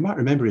time. You might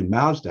remember in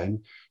Mao's day,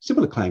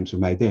 similar claims were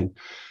made then.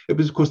 It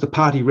was, of course, the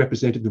party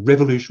represented the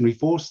revolutionary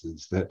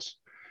forces that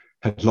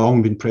had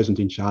long been present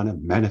in China,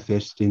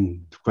 manifest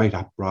in great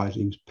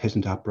uprisings,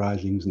 peasant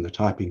uprisings, and the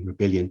Taiping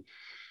Rebellion.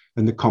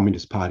 And the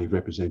Communist Party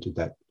represented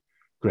that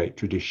great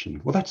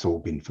tradition. Well, that's all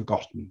been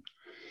forgotten.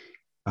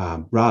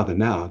 Rather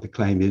now, the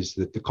claim is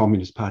that the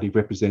Communist Party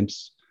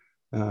represents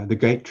the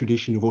great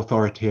tradition of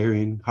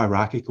authoritarian,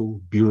 hierarchical,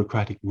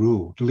 bureaucratic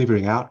rule,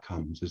 delivering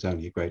outcomes as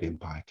only a great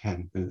empire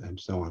can, and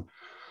so on.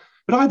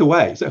 But either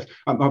way, so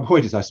my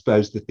point is, I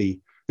suppose, that the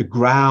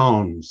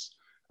grounds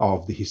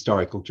of the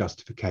historical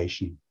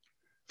justification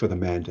for the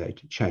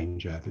mandate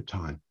change over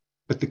time.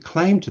 But the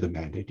claim to the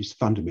mandate is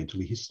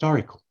fundamentally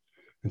historical.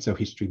 And so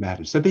history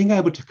matters. So being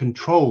able to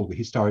control the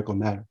historical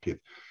narrative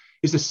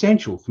is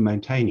essential for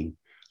maintaining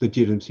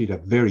legitimacy at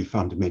a very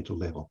fundamental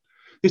level.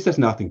 This has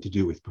nothing to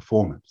do with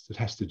performance. It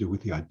has to do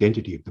with the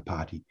identity of the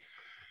party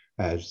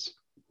as,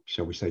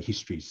 shall we say,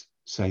 history's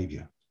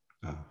savior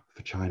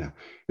for China.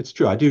 It's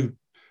true, I do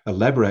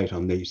elaborate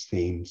on these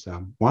themes,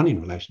 one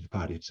in relation to the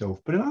party itself,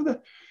 but another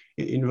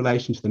in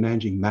relation to the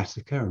Nanjing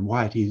massacre and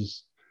why it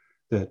is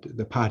that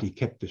the party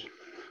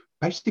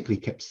basically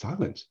kept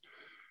silence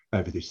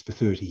over this for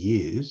 30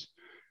 years.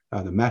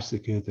 The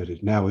massacre that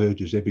it now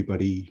urges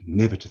everybody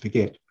never to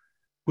forget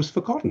was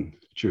forgotten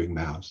during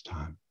Mao's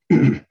time.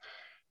 And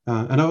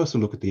I also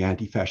look at the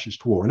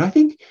anti-fascist war. And I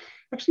think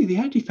actually the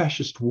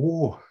anti-fascist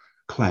war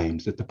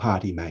claims that the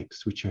party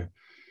makes, which are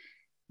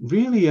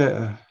really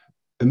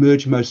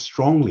emerge most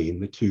strongly in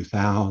the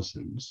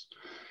 2000s,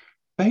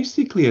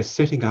 basically are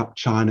setting up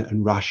China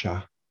and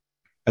Russia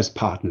as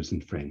partners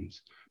and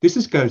friends.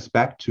 This goes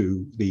back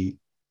to the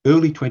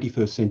early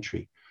 21st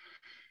century,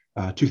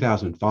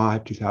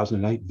 2005,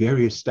 2008,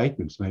 various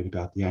statements made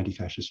about the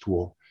anti-fascist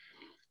war,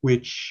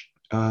 which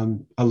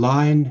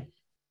align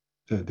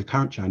the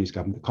current Chinese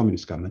government, the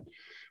communist government,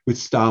 with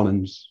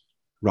Stalin's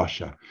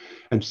Russia,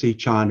 and see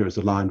China as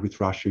aligned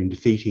with Russia in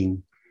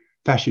defeating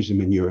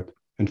fascism in Europe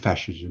and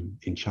fascism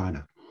in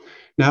China.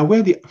 Now,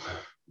 where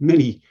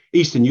many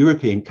Eastern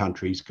European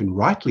countries can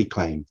rightly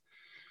claim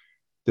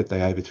that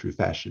they overthrew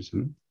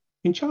fascism,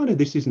 in China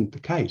this isn't the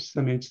case.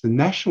 I mean, it's the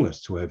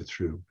nationalists who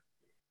overthrew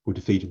or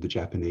defeated the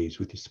Japanese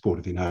with the support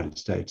of the United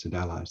States and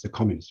allies. The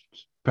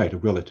communists played a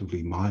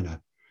relatively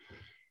minor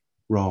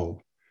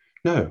role.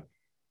 No,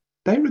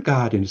 they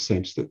regard, in a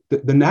sense, that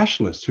the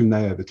nationalists whom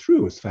they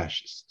overthrew as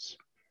fascists.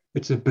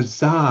 It's a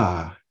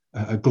bizarre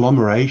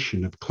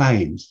agglomeration of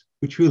claims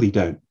which really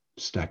don't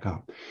stack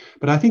up.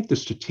 But I think the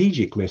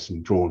strategic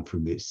lesson drawn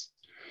from this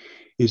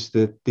is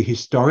that the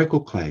historical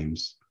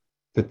claims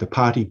that the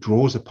party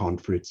draws upon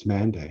for its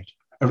mandate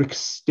are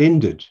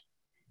extended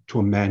to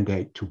a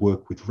mandate to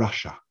work with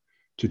Russia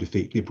to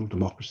defeat liberal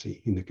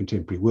democracy in the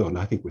contemporary world. And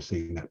I think we're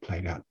seeing that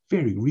played out in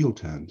very real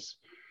terms.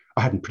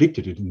 I hadn't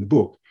predicted it in the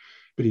book,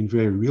 but in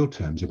very real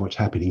terms of what's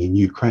happening in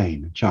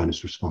Ukraine and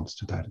China's response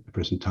to that at the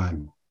present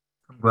time.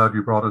 I'm glad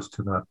you brought us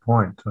to that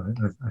point.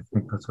 I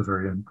think that's a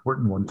very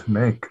important one to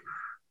make.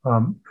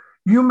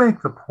 You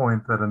make the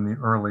point that in the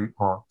early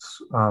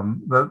aughts,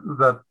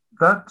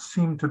 that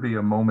seemed to be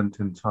a moment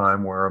in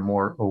time where a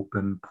more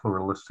open,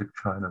 pluralistic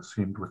China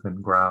seemed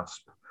within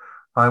grasp.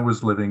 I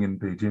was living in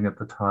Beijing at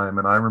the time,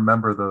 and I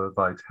remember the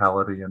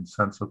vitality and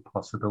sense of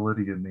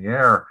possibility in the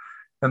air,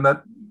 and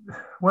that,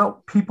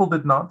 well, people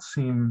did not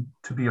seem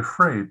to be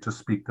afraid to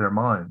speak their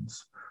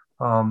minds.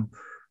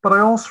 But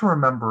I also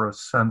remember a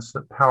sense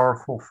that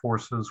powerful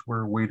forces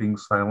were waiting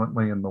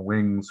silently in the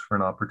wings for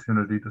an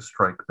opportunity to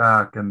strike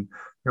back, and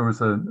there was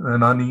an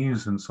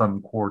unease in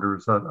some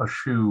quarters that a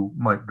shoe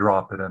might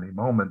drop at any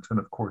moment, and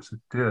of course it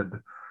did.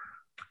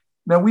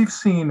 Now, we've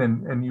seen,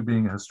 and you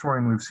being a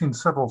historian, we've seen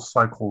several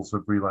cycles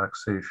of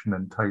relaxation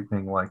and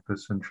tightening like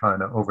this in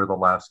China over the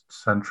last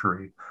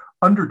century,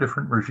 under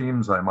different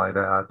regimes, I might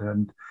add.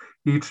 And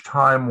each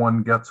time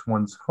one gets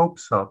one's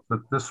hopes up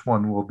that this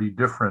one will be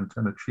different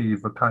and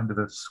achieve a kind of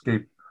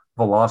escape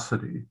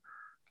velocity,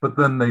 but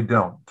then they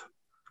don't.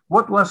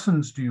 What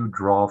lessons do you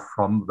draw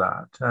from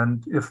that?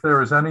 And if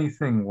there is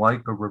anything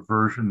like a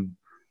reversion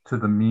to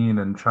the mean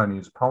in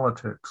Chinese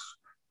politics,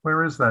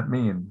 where is that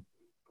mean?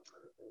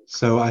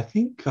 So I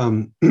think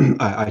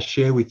I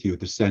share with you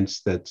the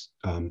sense that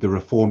the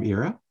reform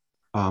era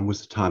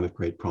was a time of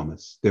great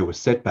promise. There were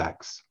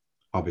setbacks,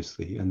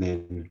 obviously, and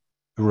then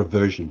a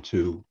reversion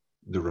to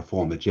the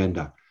reform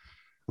agenda.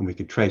 And we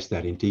could trace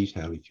that in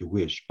detail if you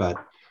wish. But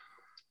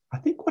I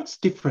think what's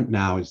different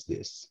now is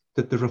this,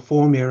 that the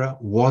reform era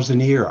was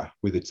an era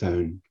with its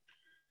own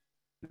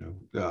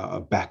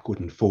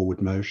backward and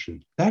forward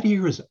motion. That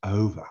era is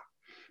over.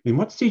 I mean,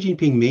 what Xi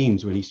Jinping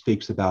means when he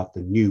speaks about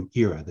the new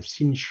era, the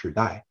Xin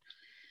Shidai,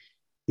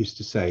 is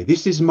to say,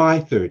 this is my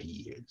 30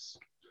 years.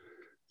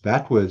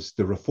 That was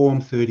the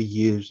reform 30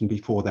 years, and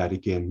before that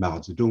again, Mao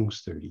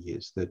Zedong's 30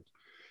 years, that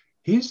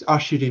he's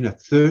ushered in a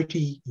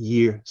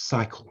 30-year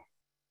cycle,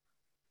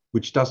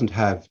 which doesn't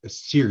have a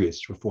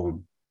serious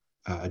reform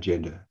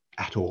agenda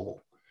at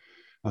all.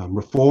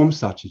 Reform,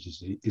 such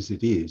as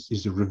it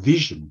is a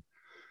revision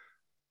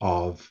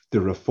of the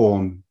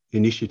reform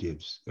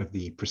initiatives of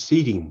the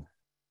preceding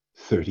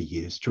 30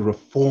 years to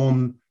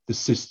reform the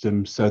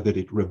system so that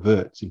it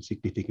reverts in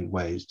significant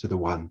ways to the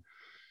one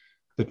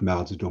that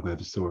Mao Zedong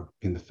oversaw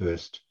in the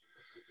first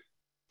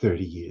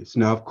 30 years.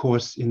 Now, of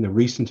course, in the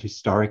recent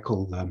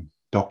historical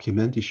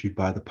document issued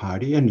by the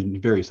party and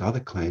in various other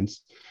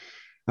claims,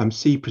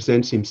 Xi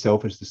presents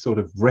himself as the sort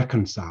of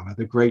reconciler,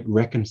 the great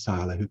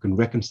reconciler who can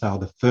reconcile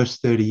the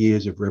first 30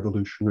 years of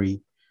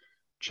revolutionary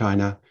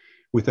China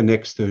with the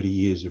next 30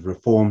 years of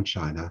reform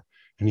China.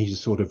 And he's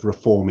a sort of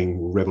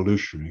reforming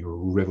revolutionary or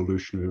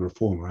revolutionary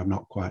reformer, I'm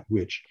not quite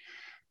which.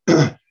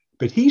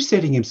 But he's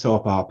setting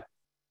himself up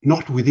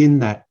not within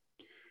that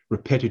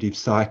repetitive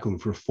cycle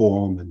of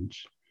reform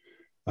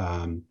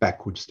and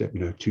backward step,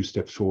 2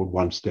 steps forward,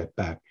 1 step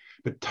back,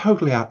 but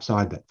totally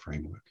outside that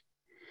framework.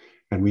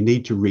 And we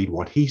need to read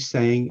what he's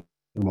saying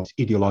and what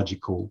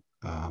ideological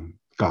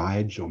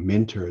guides or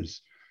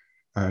mentors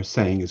are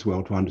saying as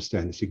well to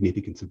understand the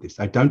significance of this.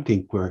 I don't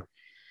think we're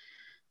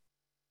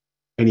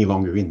any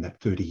longer in that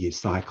 30-year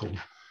cycle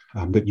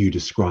that you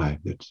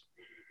described that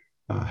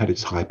had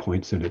its high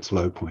points and its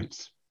low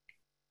points.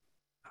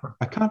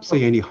 I can't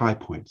see any high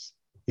points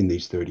in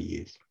these 30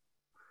 years.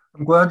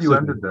 I'm glad you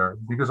ended there,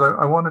 because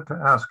I wanted to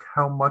ask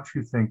how much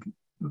you think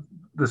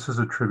this is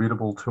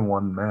attributable to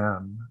one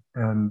man,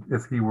 and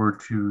if he were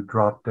to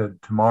drop dead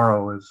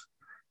tomorrow, as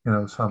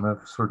some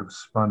have sort of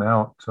spun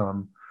out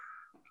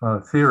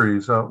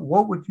theories,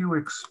 what would you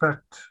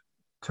expect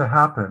to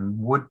happen?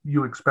 Would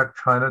you expect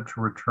China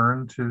to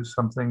return to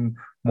something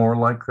more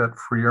like that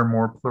freer,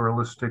 more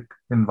pluralistic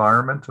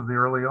environment of the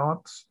early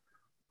aughts?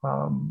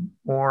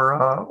 Or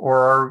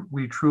are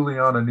we truly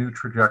on a new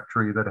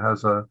trajectory that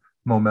has a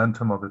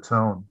momentum of its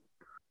own?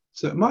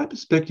 So my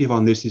perspective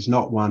on this is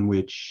not one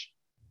which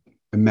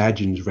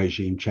imagines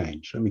regime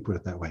change. Let me put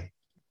it that way.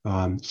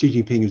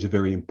 Xi Jinping is a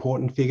very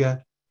important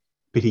figure,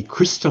 but he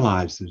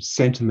crystallizes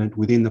sentiment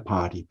within the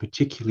party,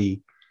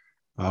 particularly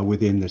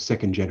within the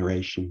second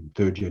generation,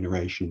 third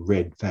generation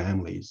red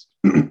families,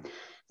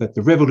 that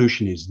the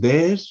revolution is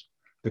theirs,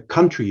 the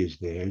country is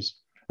theirs,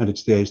 and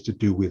it's theirs to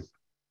do with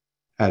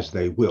as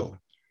they will.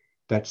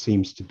 That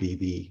seems to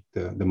be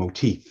the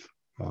motif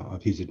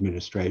of his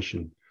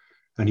administration,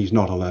 and he's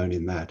not alone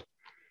in that.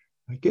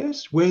 I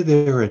guess where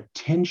there are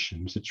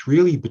tensions, it's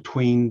really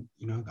between,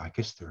 I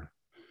guess they're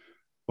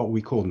what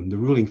we call them, the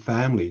ruling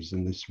families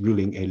and this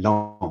ruling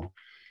élan,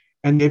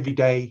 and the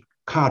everyday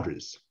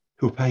cadres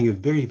who are paying a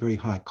very, very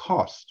high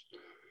cost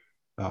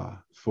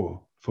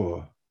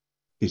for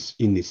this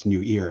in this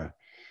new era.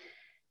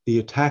 The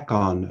attack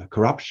on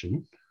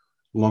corruption,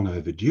 long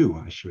overdue,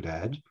 I should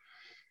add,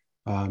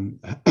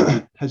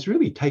 has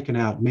really taken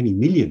out many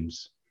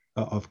millions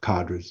of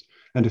cadres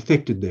and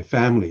affected their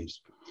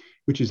families,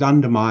 which has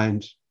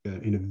undermined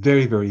in a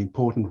very, very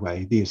important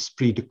way the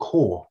esprit de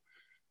corps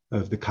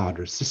of the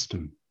cadre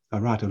system. I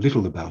write a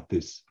little about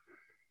this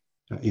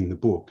in the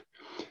book.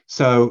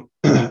 So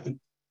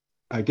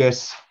I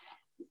guess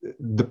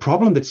the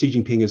problem that Xi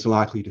Jinping is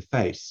likely to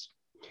face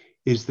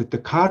is that the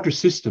cadre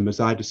system,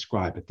 as I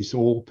describe it, this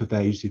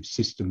all-pervasive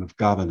system of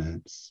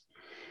governance,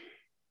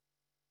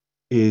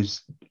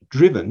 is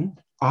driven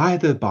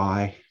either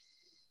by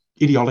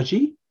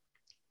ideology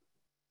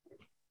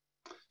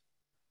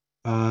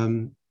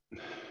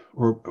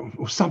or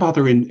some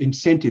other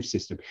incentive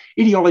system.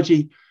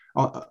 Ideology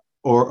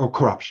or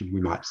corruption,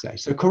 we might say.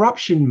 So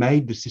corruption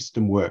made the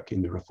system work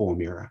in the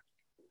reform era.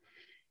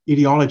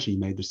 Ideology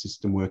made the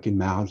system work in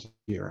Mao's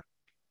era.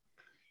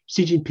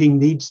 Xi Jinping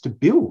needs to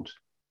build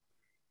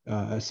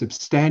a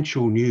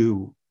substantial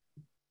new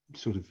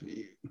sort of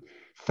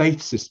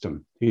faith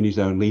system in his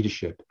own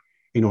leadership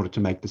in order to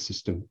make the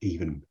system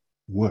even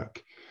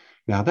work.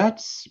 Now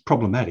that's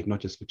problematic, not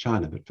just for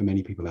China, but for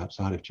many people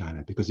outside of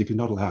China, because if you're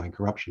not allowing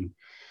corruption,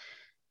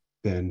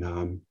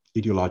 then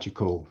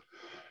ideological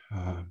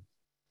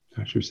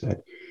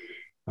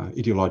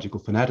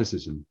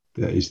fanaticism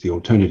is the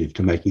alternative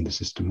to making the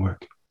system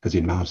work, as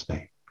in Mao's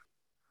day.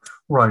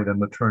 Right,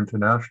 and the turn to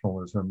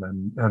nationalism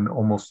and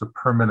almost a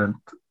permanent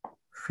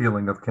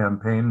feeling of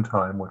campaign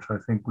time, which I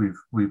think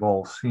we've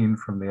all seen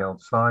from the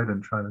outside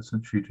in China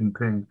since Xi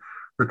Jinping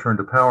returned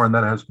to power, and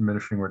that has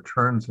diminishing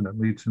returns and it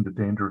leads into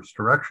dangerous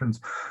directions.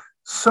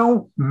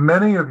 So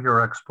many of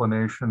your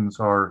explanations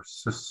are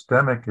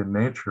systemic in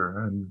nature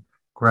and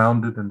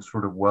grounded in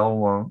sort of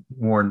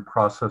well-worn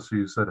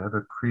processes that have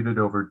accreted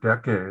over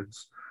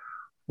decades.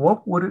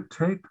 What would it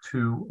take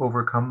to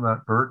overcome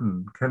that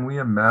burden? Can we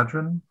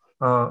imagine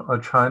a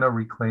China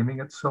reclaiming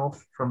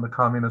itself from the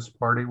Communist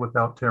Party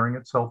without tearing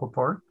itself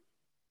apart?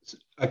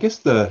 I guess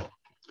the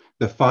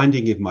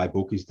finding of my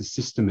book is the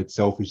system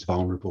itself is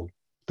vulnerable.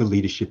 The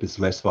leadership is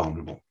less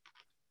vulnerable.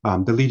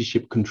 The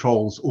leadership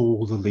controls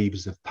all the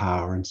levers of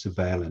power and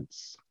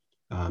surveillance.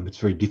 It's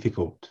very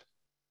difficult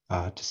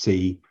to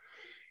see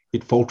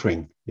it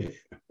faltering,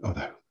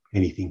 although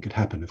anything could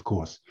happen, of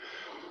course.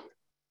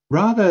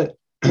 Rather,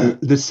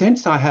 the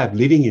sense I have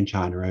living in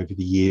China over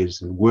the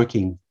years and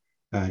working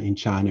in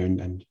China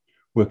and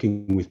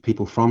working with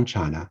people from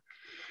China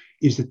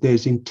is that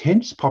there's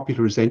intense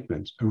popular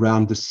resentment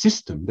around the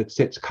system that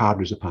sets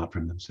cadres apart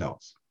from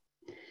themselves.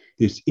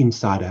 This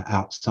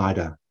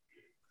insider-outsider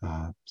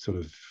sort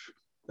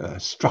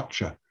of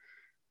structure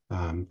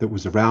that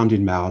was around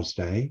in Mao's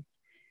day,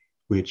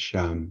 which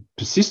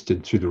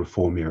persisted through the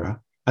reform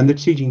era, and that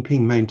Xi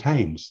Jinping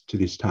maintains to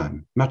this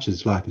time, much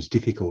as life is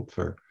difficult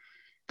for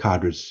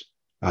cadres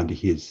under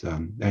his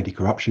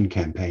anti-corruption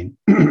campaign.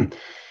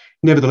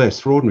 Nevertheless,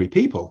 for ordinary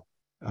people,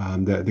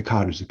 the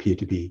cadres appear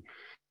to be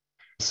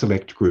a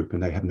select group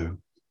and they have no,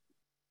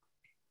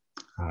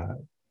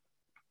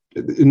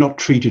 not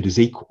treated as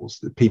equals,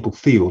 that people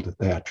feel that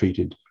they are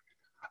treated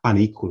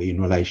unequally in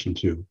relation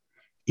to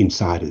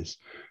insiders.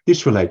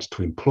 This relates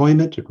to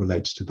employment, it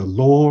relates to the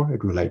law,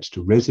 it relates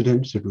to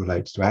residence, it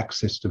relates to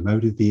access to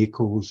motor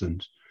vehicles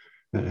and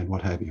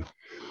what have you.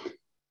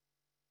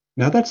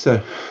 Now that's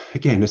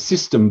again a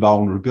system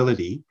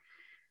vulnerability.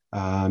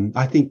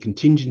 I think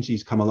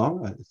contingencies come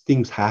along,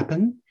 things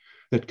happen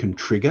that can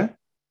trigger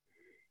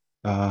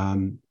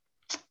um,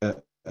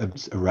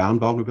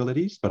 around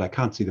vulnerabilities, but I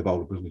can't see the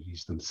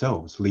vulnerabilities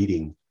themselves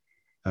leading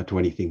to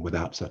anything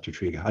without such a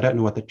trigger. I don't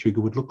know what that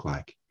trigger would look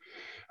like.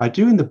 I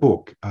do in the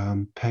book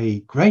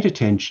pay great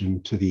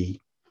attention to the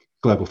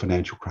global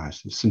financial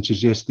crisis and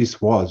suggest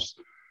this was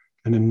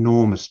an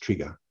enormous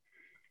trigger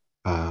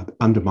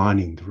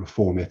undermining the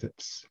reform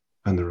efforts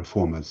and the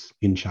reformers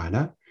in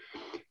China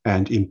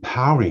and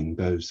empowering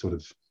those sort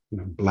of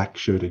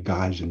black-shirted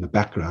guys in the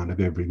background of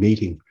every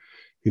meeting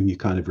whom you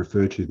kind of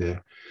refer to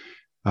there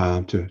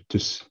to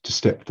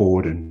step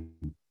forward and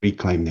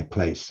reclaim their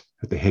place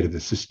at the head of the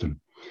system.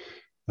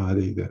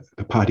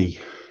 The party,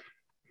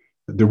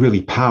 the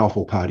really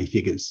powerful party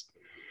figures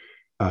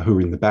who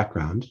are in the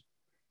background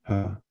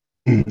were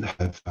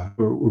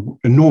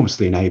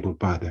enormously enabled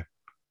by the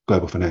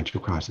global financial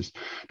crisis.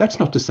 That's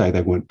not to say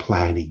they weren't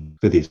planning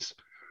for this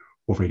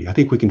already. I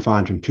think we can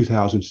find from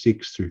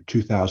 2006 through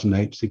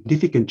 2008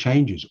 significant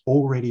changes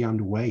already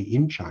underway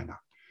in China.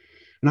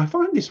 And I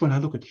find this when I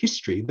look at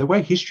history, the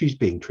way history is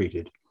being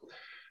treated,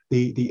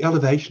 the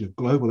elevation of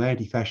global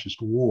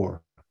anti-fascist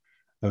war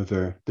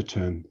over the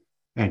term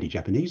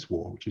anti-Japanese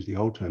war, which is the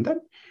old term, that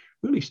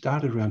really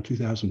started around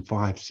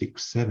 2005,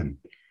 6, 7,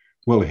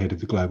 well ahead of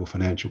the global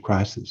financial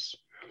crisis.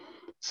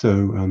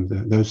 So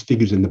those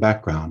figures in the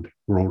background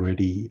were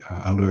already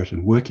alert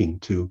and working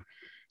to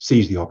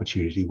seize the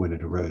opportunity when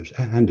it arose,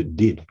 and it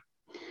did.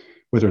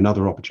 Whether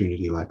another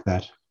opportunity like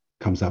that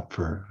comes up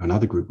for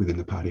another group within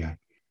the party,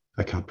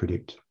 I can't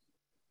predict.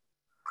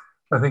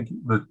 I think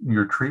that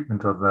your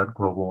treatment of that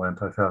global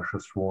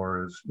anti-fascist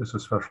war is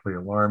especially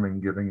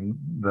alarming, given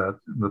that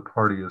the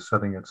party is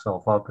setting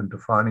itself up and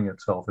defining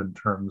itself in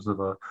terms of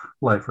a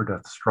life or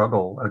death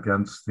struggle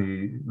against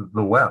the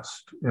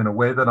West in a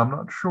way that I'm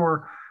not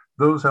sure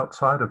those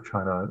outside of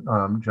China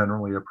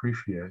generally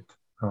appreciate.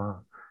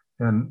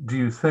 And do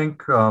you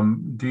think,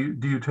 do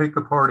you take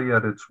the party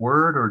at its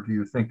word, or do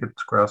you think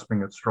it's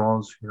grasping at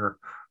straws here,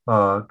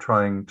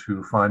 trying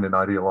to find an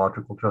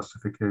ideological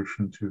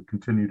justification to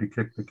continue to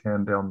kick the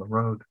can down the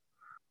road?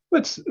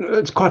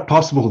 It's quite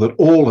possible that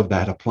all of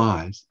that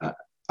applies.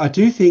 I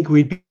do think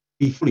we'd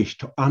be foolish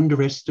to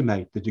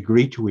underestimate the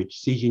degree to which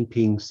Xi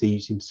Jinping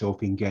sees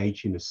himself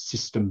engaged in a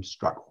system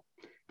struggle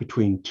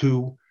between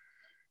two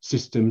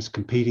systems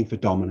competing for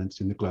dominance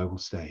in the global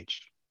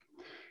stage.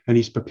 And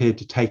he's prepared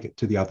to take it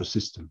to the other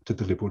system, to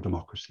the liberal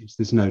democracies.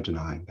 There's no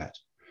denying that.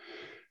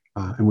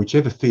 And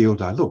whichever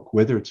field I look,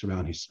 whether it's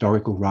around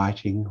historical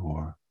writing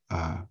or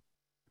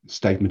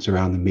statements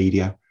around the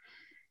media,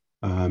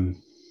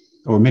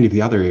 or many of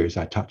the other areas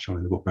I touch on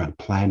in the book around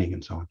planning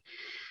and so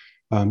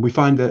on, we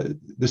find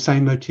the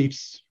same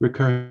motifs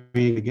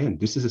recurring again.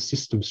 This is a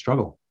system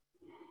struggle.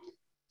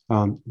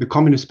 The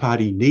Communist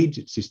Party needs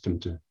its system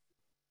to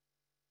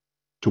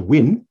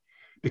win,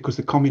 because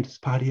the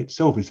Communist Party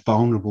itself is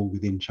vulnerable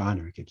within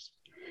China against,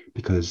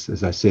 because,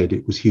 as I said,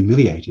 it was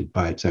humiliated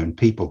by its own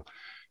people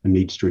and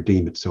needs to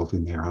redeem itself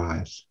in their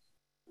eyes.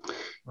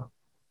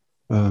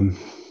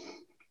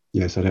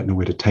 Yes, I don't know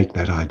where to take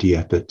that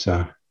idea, but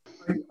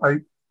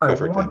I'm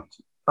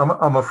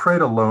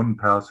afraid a lone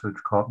passage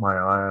caught my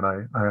eye, and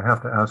I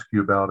have to ask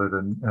you about it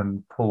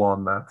and pull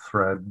on that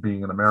thread,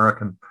 being an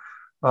American.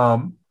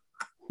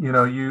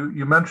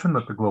 You mentioned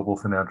that the global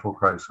financial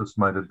crisis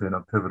might have been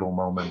a pivotal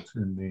moment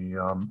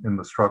in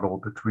the struggle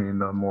between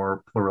a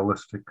more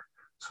pluralistic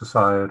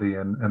society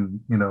and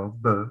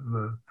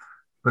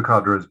the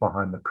cadres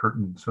behind the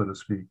curtain, so to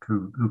speak,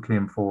 who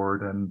came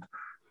forward and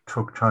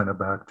took China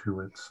back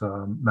to its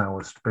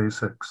Maoist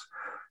basics.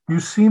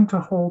 You seem to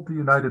hold the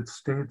United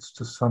States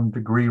to some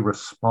degree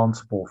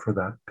responsible for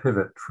that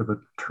pivot, for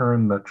the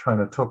turn that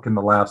China took in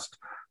the last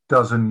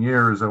dozen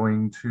years,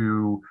 owing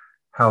to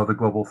how the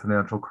global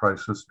financial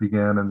crisis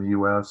began in the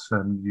US,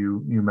 and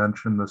you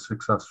mentioned the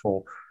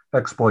successful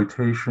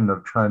exploitation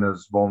of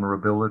China's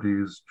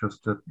vulnerabilities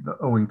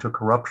owing to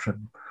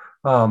corruption,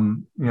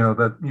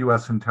 that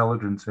US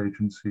intelligence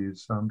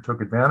agencies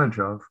took advantage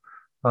of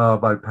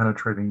by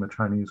penetrating the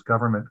Chinese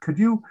government. Could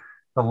you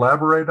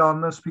elaborate on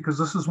this? Because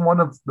this is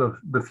one of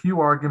the few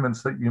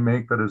arguments that you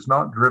make that is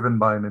not driven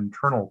by an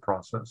internal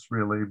process,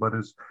 really, but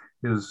is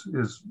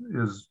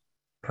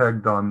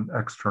pegged on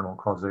external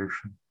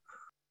causation.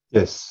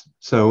 Yes.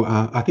 So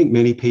I think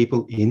many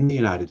people in the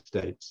United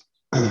States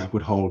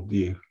would hold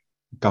the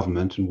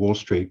government and Wall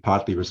Street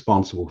partly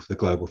responsible for the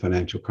global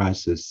financial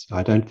crisis.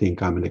 I don't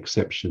think I'm an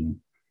exception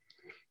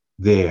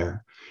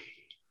there.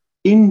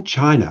 In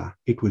China,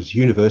 it was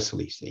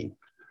universally seen,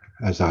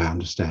 as I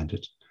understand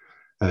it,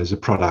 as a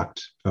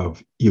product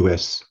of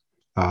US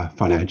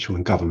financial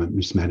and government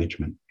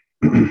mismanagement.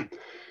 The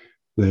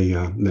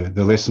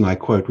lesson I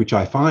quote, which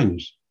I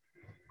find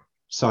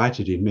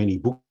cited in many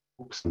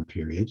books on the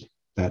period,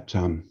 that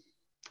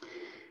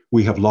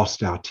we have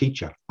lost our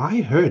teacher.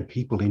 I heard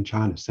people in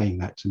China saying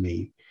that to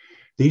me.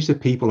 These are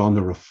people on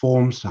the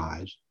reform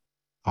side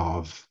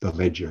of the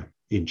ledger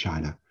in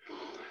China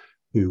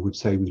who would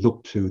say we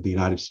look to the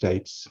United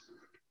States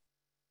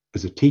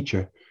as a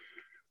teacher,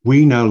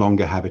 we no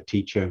longer have a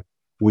teacher.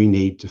 We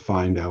need to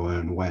find our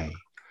own way.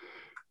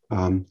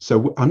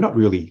 So I'm not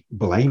really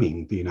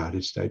blaming the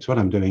United States. What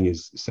I'm doing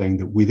is saying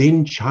that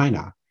within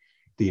China,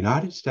 the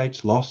United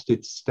States lost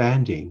its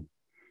standing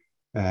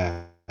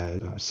as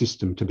a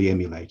system to be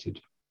emulated.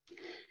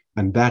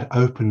 And that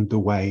opened the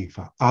way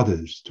for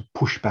others to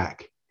push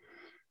back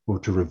or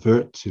to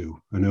revert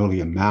to an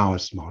earlier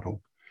Maoist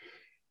model.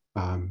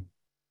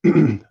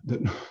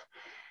 That,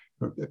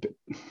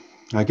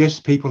 I guess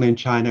people in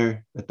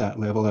China at that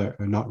level are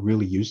not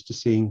really used to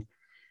seeing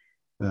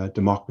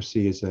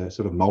democracy as a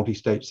sort of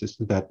multi-state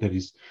system. That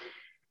is,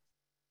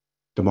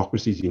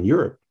 democracies in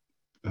Europe,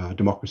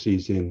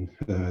 democracies in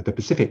the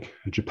Pacific,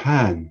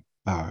 Japan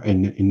are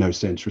in no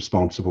sense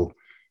responsible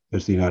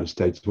as the United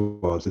States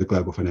was of the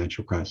global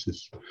financial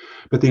crisis.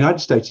 But the United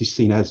States is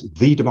seen as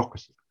the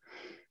democracy.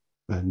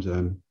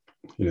 And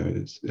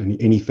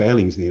any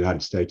failings in the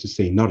United States are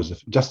seen not as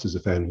just as a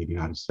failing of the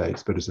United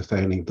States, but as a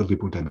failing of the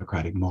liberal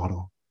democratic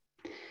model.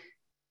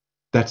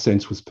 That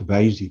sense was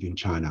pervasive in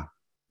China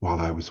while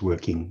I was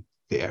working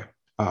there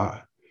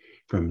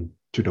from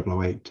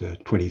 2008 to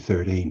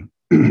 2013.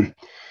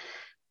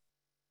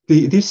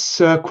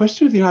 This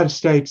question of the United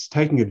States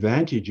taking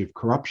advantage of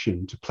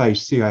corruption to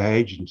place CIA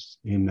agents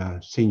in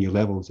senior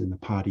levels in the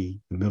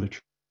party, the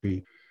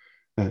military,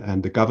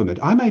 and the government,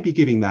 I may be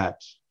giving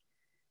that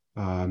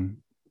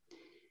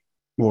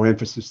more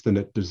emphasis than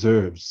it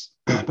deserves.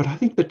 But I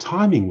think the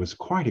timing was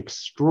quite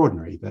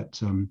extraordinary.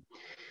 That,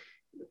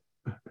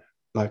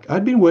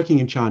 I'd been working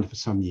in China for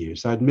some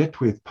years. I'd met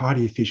with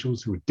party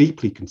officials who were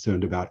deeply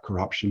concerned about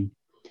corruption,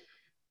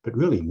 but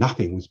really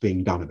nothing was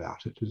being done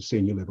about it at a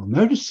senior level.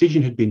 No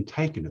decision had been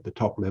taken at the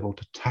top level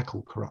to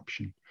tackle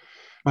corruption.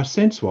 My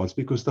sense was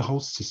because the whole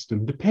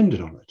system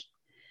depended on it.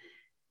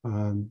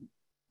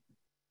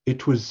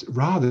 It was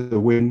rather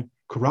when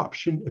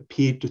corruption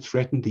appeared to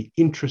threaten the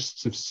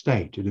interests of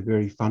state at a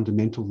very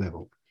fundamental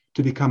level,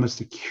 to become a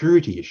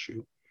security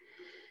issue,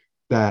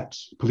 that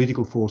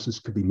political forces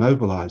could be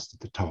mobilized at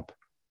the top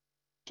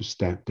to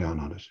stamp down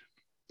on it.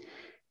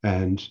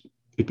 And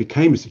it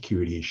became a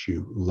security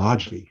issue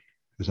largely,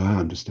 as I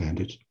understand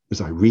it,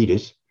 as I read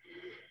it,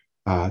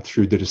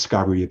 through the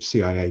discovery of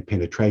CIA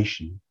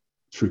penetration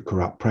through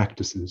corrupt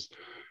practices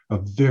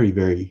of very,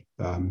 very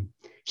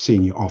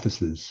senior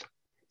officers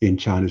in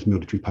China's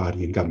military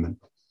party and government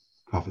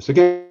office.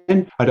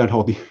 Again, I don't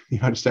hold the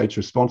United States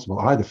responsible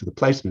either for the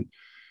placement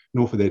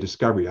nor for their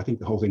discovery. I think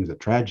the whole thing is a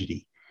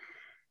tragedy.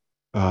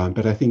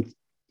 But I think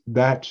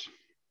that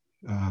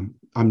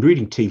I'm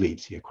reading tea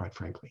leaves here, quite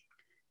frankly.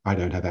 I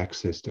don't have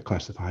access to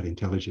classified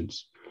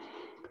intelligence.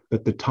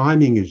 But the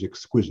timing is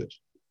exquisite.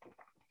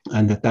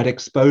 And that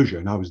exposure,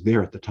 and I was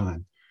there at the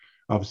time,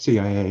 of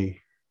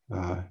CIA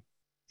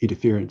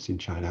interference in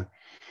China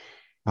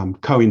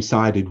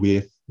coincided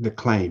with the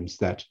claims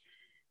that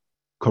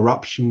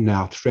corruption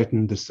now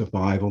threatened the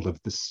survival of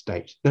the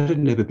state. That had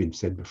never been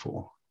said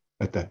before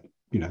at that,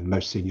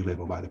 most senior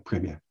level by the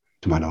premier,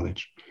 to my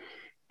knowledge.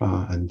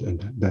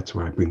 And that's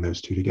where I bring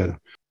those two together.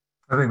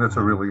 I think that's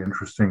a really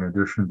interesting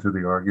addition to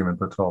the argument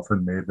that's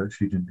often made that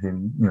Xi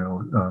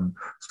Jinping,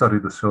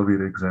 studied the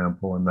Soviet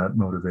example, and that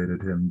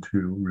motivated him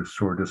to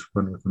restore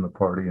discipline within the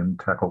party and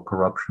tackle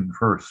corruption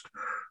first.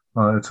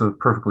 It's a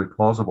perfectly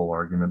plausible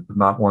argument, but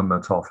not one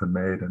that's often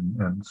made.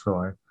 And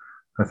so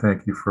I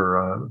thank you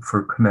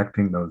for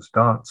connecting those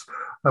dots.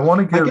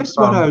 I guess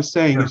what I was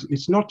saying is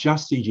it's not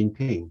just Xi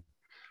Jinping.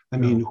 I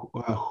mean,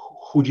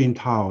 Hu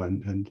Jintao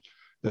and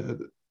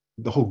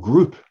the whole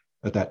group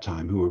at that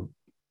time who were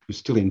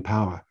still in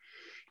power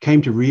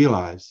came to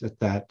realize at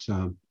that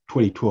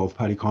 2012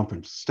 party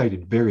conference,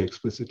 stated very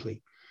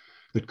explicitly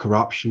that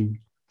corruption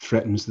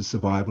threatens the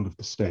survival of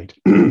the state.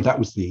 That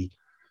was the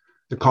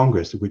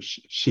Congress at which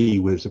Xi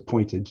was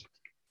appointed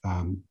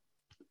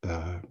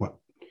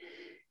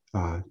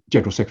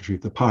General Secretary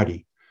of the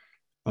party.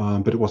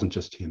 But it wasn't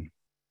just him.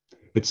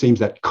 It seems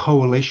that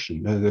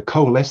coalition, the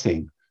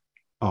coalescing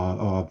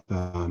of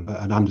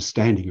an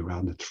understanding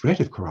around the threat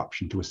of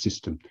corruption to a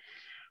system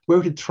where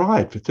it had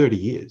thrived for 30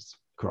 years,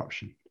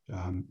 corruption,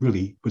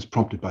 really was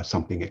prompted by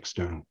something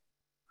external.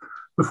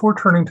 Before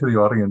turning to the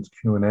audience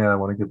Q&A, I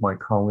want to give my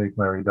colleague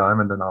Larry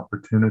Diamond an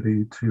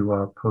opportunity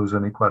to pose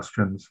any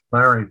questions.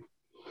 Larry.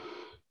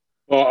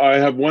 Well, I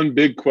have one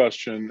big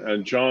question,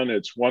 and John,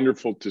 it's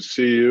wonderful to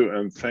see you,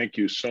 and thank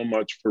you so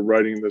much for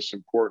writing this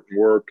important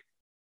work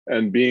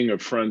and being a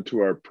friend to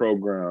our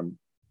program.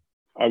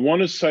 I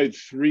want to cite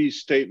three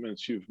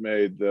statements you've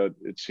made that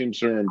it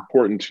seems are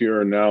important to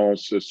your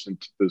analysis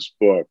into this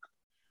book.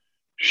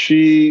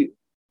 Xi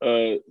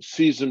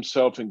sees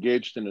himself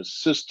engaged in a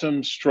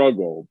system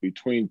struggle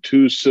between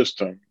two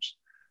systems,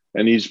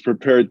 and he's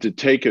prepared to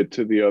take it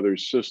to the other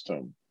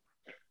system.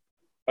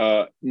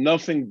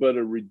 Nothing but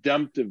a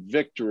redemptive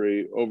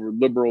victory over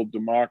liberal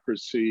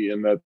democracy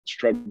in that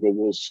struggle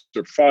will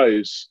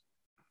suffice.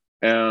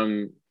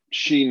 And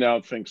Xi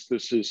now thinks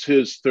this is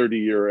his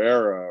 30-year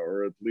era,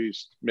 or at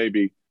least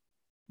maybe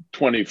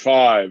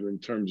 25 in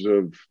terms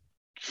of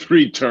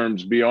 3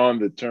 terms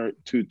beyond the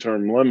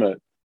two-term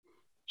limit.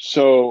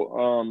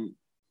 So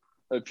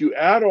if you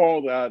add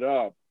all that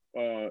up,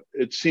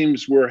 it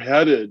seems we're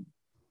headed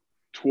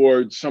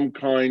towards some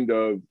kind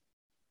of,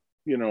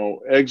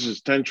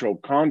 existential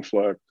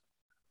conflict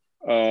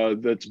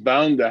that's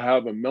bound to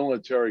have a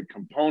military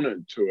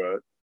component to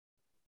it,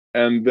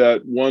 and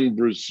that one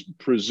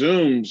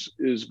presumes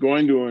is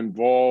going to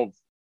involve,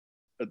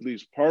 at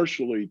least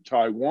partially,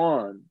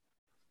 Taiwan,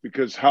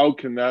 because how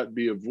can that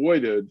be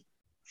avoided?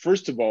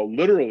 First of all,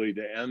 literally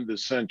to end the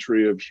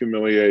century of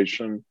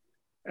humiliation,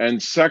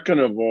 and second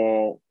of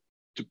all,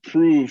 to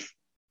prove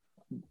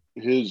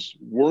his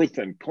worth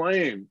and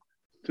claim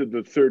to the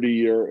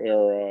 30-year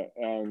era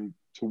and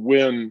to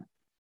win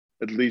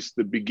at least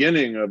the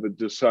beginning of a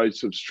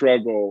decisive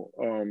struggle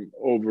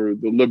over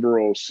the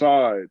liberal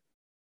side.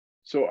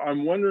 So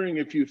I'm wondering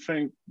if you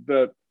think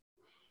that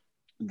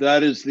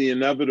that is the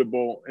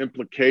inevitable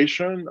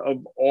implication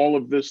of all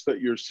of this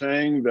that you're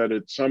saying, that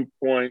at some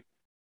point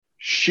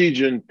Xi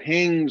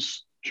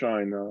Jinping's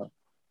China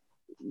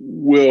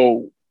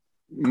will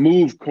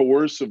move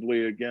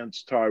coercively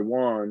against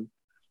Taiwan.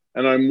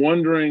 And I'm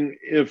wondering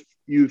if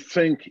you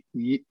think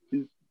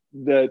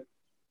that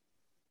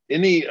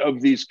any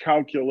of these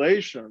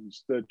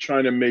calculations that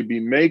China may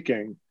be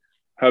making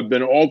have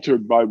been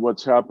altered by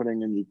what's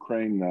happening in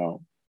Ukraine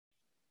now.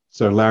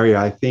 So, Larry,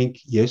 I think,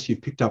 yes,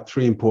 you've picked up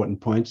three important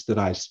points that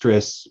I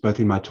stress both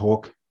in my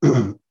talk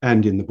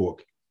and in the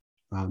book.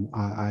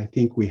 I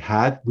think we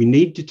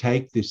need to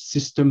take this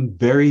system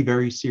very,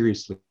 very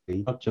seriously,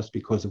 not just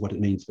because of what it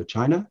means for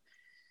China,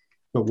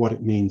 but what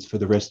it means for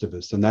the rest of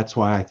us. And that's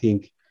why I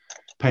think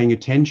paying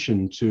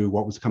attention to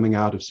what was coming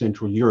out of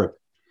Central Europe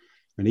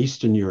and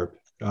Eastern Europe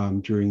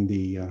during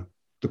the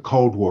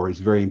Cold War is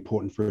very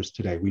important for us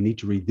today. We need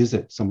to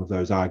revisit some of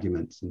those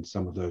arguments and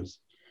some of those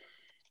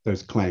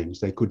claims.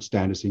 They could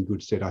stand us in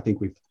good stead. I think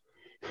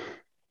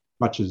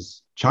much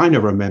as China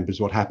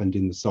remembers what happened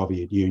in the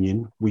Soviet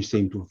Union, we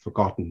seem to have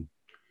forgotten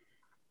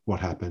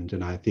what happened.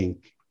 And I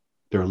think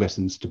there are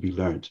lessons to be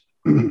learned.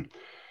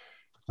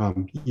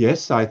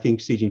 Yes, I think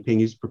Xi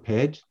Jinping is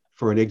prepared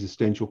for an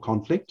existential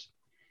conflict,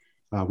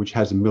 which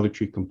has a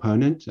military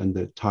component, and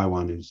that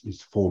Taiwan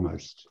is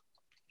foremost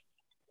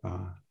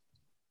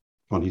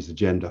on his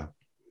agenda.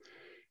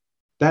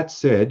 That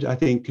said, I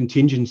think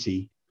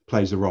contingency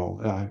plays a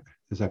role,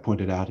 as I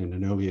pointed out in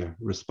an earlier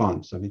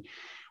response. I mean,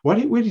 what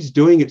he's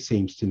doing, it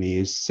seems to me,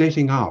 is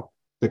setting up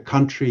the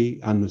country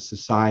and the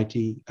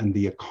society and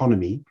the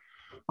economy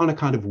on a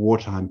kind of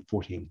wartime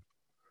footing.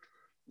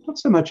 Not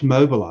so much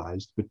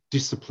mobilized, but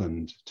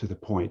disciplined to the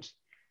point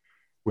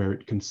where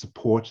it can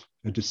support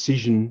a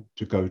decision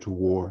to go to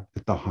war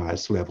at the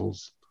highest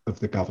levels of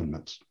the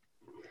government.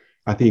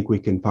 I think we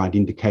can find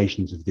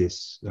indications of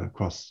this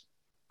across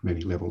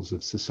many levels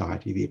of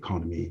society, the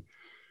economy,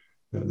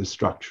 the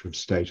structure of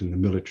state and the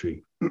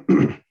military.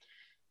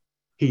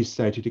 He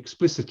stated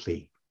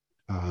explicitly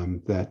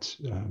that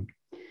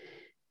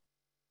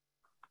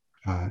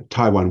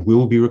Taiwan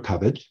will be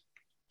recovered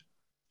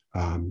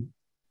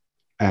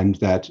and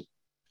that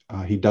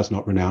he does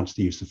not renounce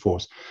the use of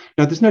force.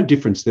 Now, there's no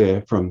difference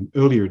there from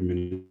earlier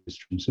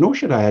administrations, nor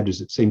should I add,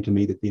 does it seem to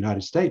me that the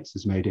United States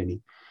has made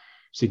any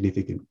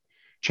significant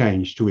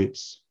change to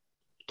its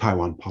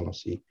Taiwan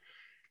policy,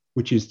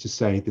 which is to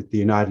say that the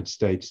United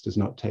States does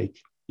not take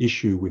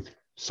issue with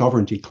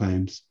sovereignty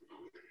claims,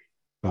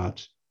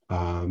 but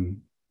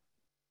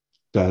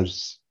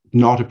does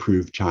not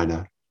approve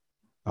China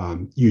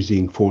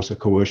using force or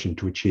coercion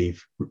to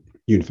achieve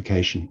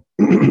unification.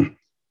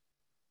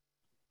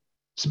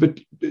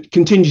 But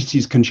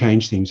contingencies can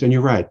change things, and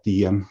you're right.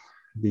 The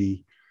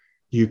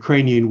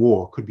Ukrainian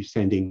war could be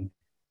sending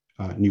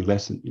new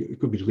lessons. It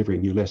could be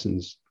delivering new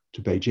lessons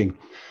to Beijing.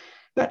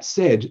 That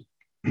said,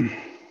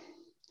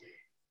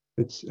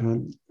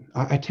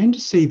 I tend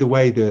to see the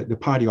way the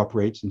party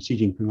operates and Xi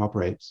Jinping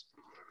operates,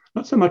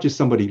 not so much as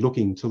somebody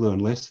looking to learn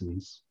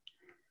lessons,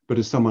 but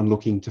as someone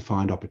looking to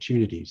find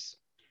opportunities.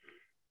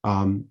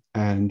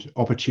 And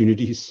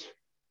opportunities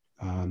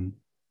come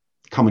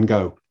and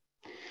go.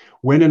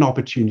 When an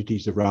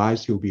opportunities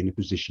arise, he'll be in a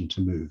position to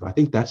move. I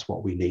think that's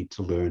what we need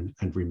to learn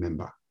and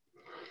remember.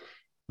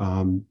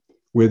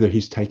 Whether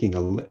he's taking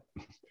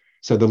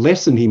so the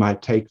lesson he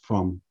might take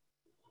from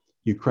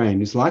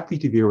Ukraine is likely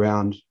to be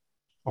around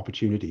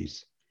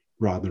opportunities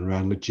rather than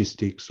around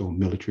logistics or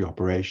military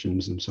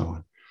operations and so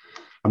on.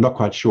 I'm not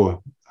quite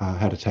sure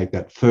how to take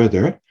that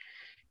further,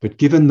 but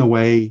given the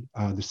way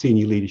the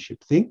senior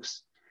leadership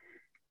thinks,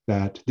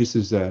 that this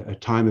is a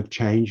time of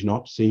change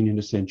not seen in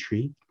a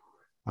century,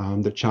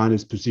 that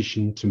China's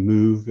positioned to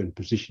move and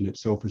position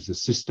itself as a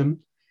system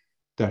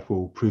that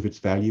will prove its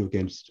value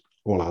against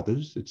all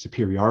others, its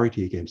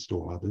superiority against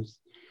all others,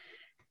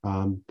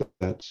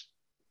 that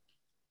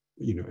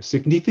a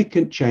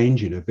significant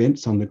change in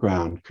events on the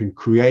ground can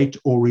create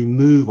or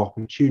remove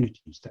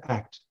opportunities to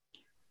act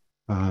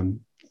on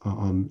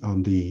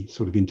the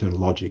sort of internal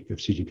logic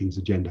of Xi Jinping's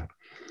agenda.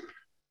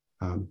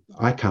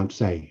 I can't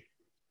say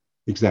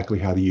exactly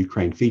how the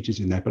Ukraine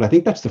features in that, but I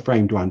think that's the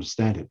frame to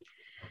understand it,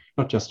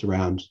 not just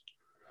around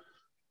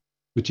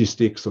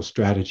logistics or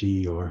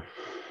strategy or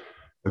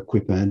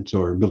equipment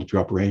or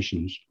military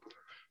operations,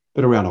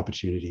 but around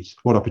opportunities.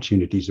 What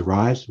opportunities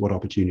arise? What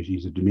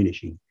opportunities are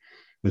diminishing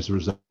as a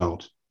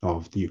result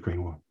of the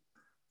Ukraine war?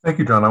 Thank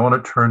you, John. I want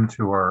to turn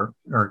to our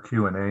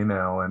Q&A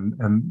now,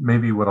 and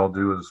maybe what I'll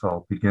do is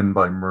I'll begin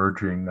by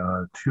merging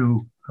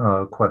two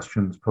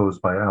questions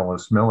posed by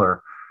Alice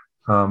Miller,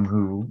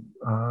 who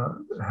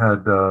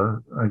had,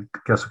 I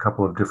guess, a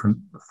couple of different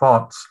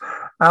thoughts.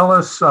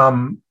 Alice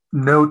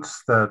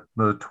notes that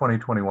the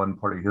 2021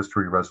 Party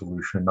History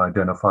Resolution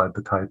identified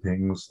the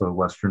Taipings, the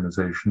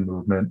Westernization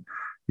movement,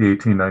 the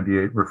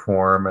 1898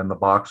 reform, and the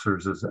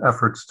Boxers as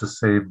efforts to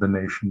save the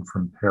nation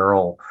from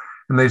peril.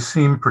 And they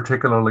seem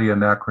particularly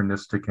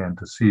anachronistic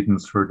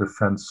antecedents for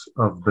defense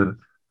of the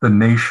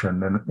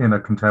nation in a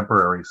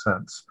contemporary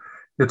sense.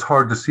 It's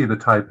hard to see the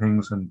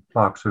Taipings and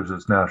Boxers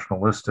as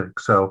nationalistic.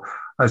 So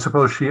I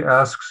suppose she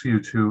asks you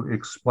to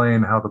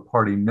explain how the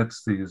party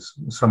knits these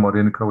somewhat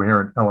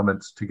incoherent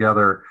elements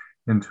together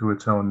into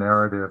its own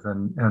narrative.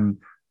 And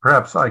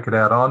perhaps I could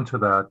add on to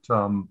that,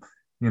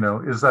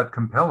 is that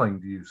compelling,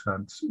 do you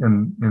sense,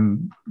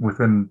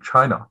 within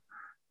China?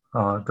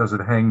 Does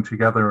it hang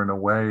together in a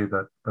way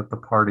that the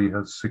party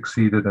has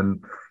succeeded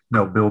in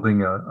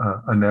building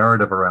a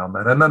narrative around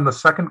that? And then the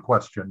second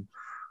question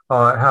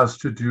has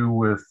to do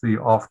with the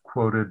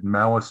oft-quoted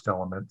Maoist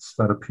elements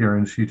that appear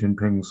in Xi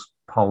Jinping's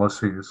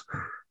policies.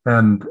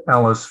 And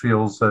Alice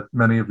feels that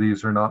many of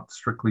these are not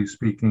strictly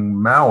speaking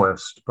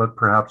Maoist, but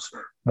perhaps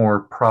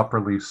more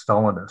properly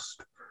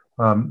Stalinist.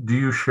 Do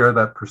you share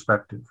that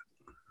perspective?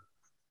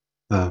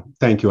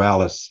 Thank you,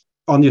 Alice.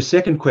 On your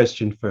second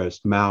question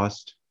first,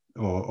 Maoist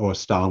or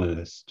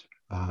Stalinist,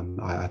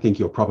 I think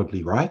you're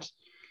probably right,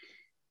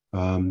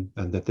 and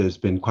that there's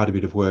been quite a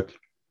bit of work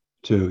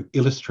to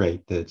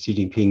illustrate that Xi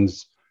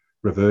Jinping's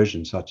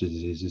reversion, such as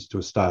it is to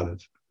a style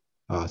of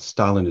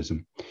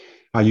Stalinism.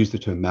 I use the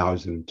term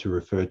Maoism to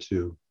refer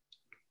to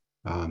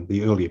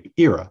the earlier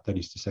era, that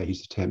is to say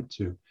his attempt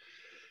to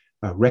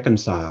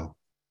reconcile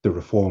the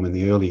reform in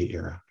the earlier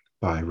era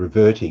by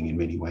reverting in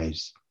many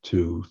ways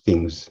to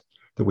things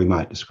that we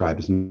might describe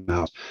as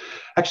Maoist.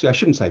 Actually, I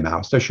shouldn't say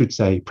Maoist, I should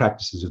say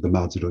practices of the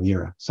Mao Zedong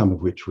era, some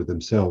of which were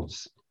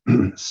themselves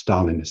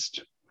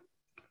Stalinist.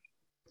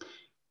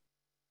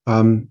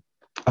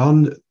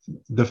 On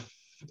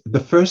the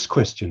first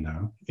question,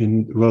 though,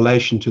 in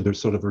relation to the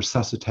sort of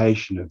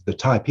resuscitation of the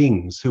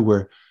Taipings, who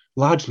were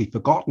largely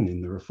forgotten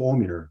in the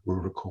reform era, we'll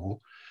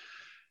recall,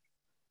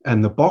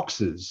 and the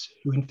Boxers,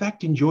 who in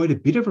fact enjoyed a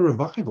bit of a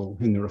revival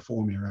in the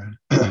reform era,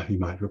 you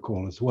might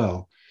recall as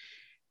well.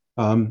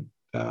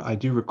 I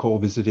do recall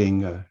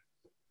visiting a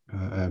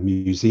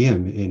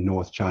museum in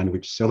North China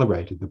which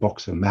celebrated the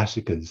Boxer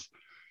massacres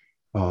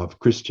of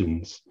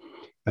Christians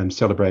and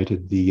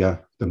celebrated the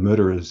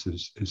murderers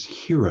as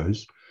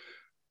heroes.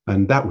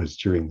 And that was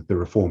during the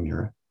reform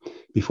era,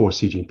 before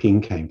Xi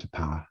Jinping came to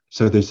power.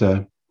 So there's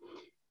a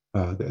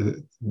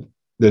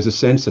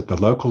sense at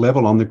the local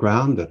level on the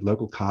ground that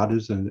local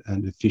cadres and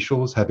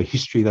officials have a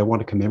history they want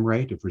to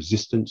commemorate of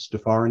resistance to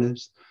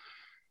foreigners,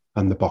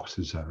 and the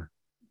Boxers are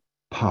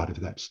part of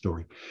that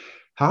story.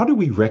 How do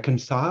we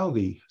reconcile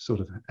the sort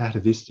of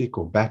atavistic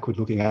or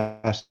backward-looking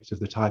aspects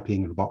of the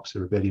Taiping and Boxer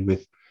rebellion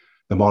with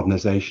the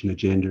modernization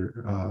agenda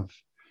of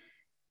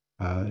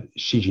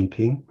Xi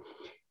Jinping?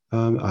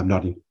 I'm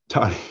not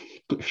entirely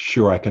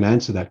sure I can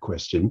answer that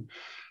question,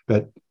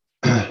 but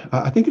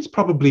I think it's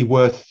probably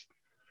worth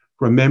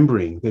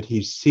remembering that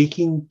he's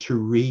seeking to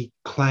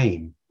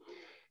reclaim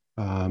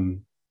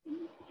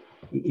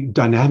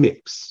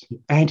dynamics,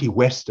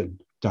 anti-Western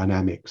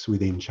dynamics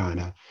within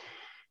China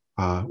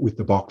with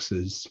the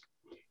Boxers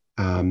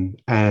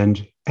and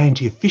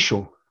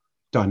anti-official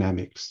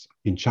dynamics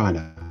in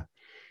China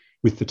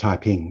with the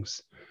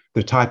Taipings.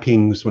 The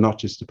Taipings were not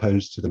just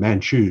opposed to the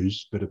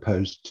Manchus, but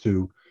opposed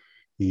to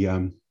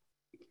the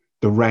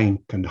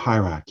rank and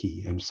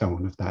hierarchy and so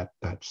on of that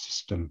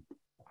system.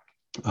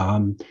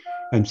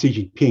 And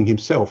Xi Jinping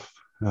himself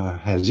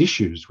has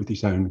issues with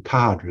his own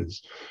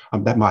cadres.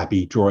 That might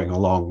be drawing a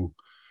long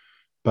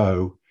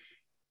bow,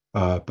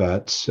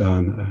 but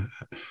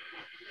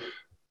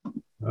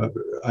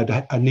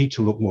I need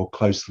to look more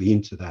closely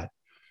into that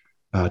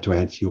to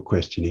answer your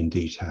question in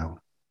detail.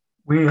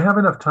 We have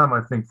enough time,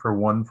 I think, for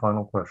one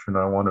final question.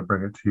 I want to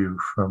bring it to you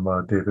from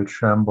David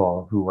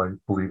Shambaugh, who I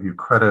believe you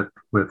credit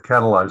with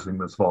catalyzing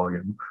this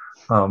volume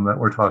that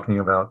we're talking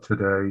about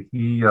today.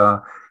 He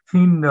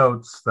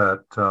notes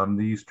that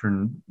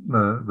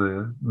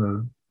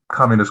the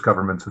communist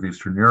governments of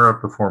Eastern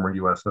Europe, the former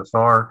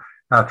USSR,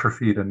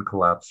 atrophied and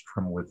collapsed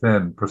from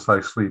within,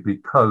 precisely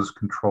because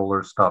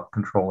controllers stopped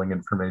controlling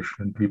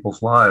information in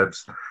people's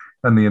lives,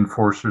 and the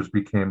enforcers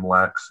became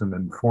lax in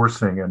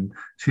enforcing. And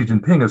Xi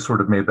Jinping has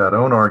sort of made that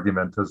own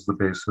argument as the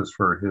basis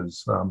for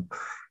his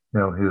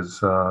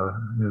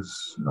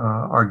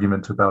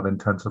argument about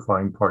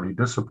intensifying party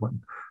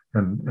discipline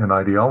and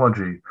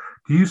ideology.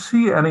 Do you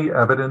see any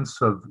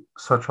evidence of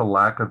such a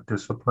lack of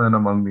discipline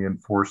among the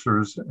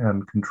enforcers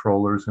and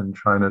controllers in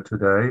China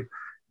today?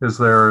 Is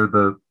there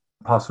the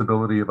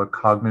possibility of a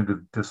cognitive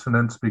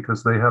dissonance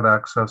because they have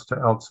access to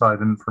outside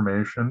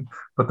information,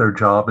 but their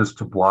job is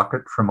to block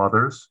it from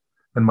others?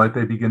 And might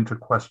they begin to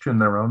question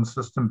their own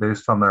system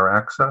based on their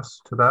access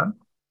to that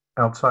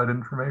outside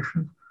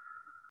information?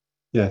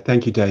 Yeah,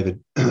 thank you, David.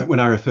 When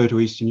I refer to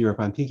Eastern Europe,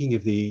 I'm thinking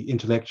of the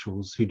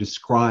intellectuals who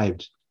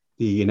described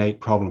the innate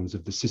problems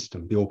of the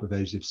system, the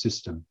all-pervasive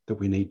system that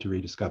we need to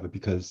rediscover,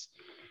 because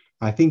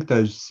I think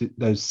those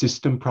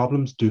system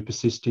problems do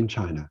persist in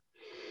China.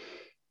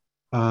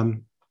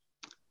 I'm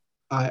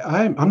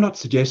not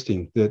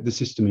suggesting that the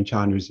system in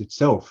China is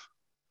itself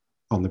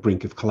on the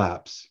brink of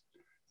collapse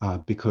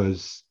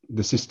because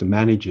the system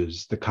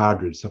managers, the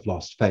cadres, have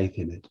lost faith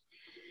in it.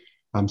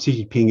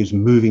 Xi Jinping is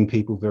moving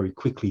people very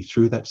quickly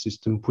through that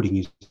system, putting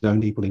his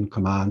own people in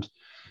command,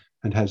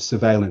 and has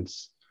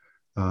surveillance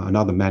and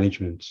other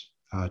management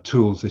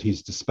tools at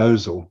his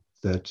disposal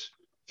that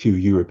few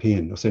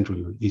European or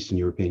Central Eastern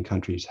European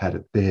countries had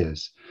at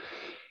theirs.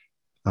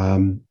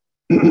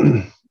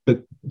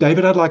 But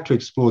David, I'd like to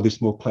explore this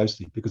more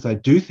closely because I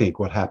do think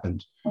what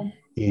happened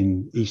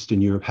in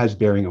Eastern Europe has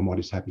bearing on what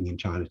is happening in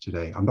China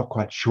today. I'm not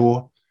quite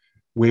sure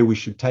where we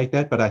should take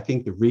that, but I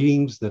think the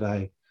readings that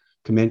I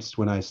commenced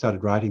when I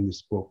started writing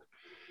this book,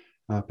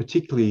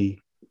 particularly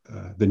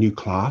The New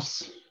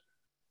Class,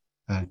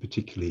 and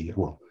particularly,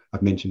 well,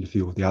 I've mentioned a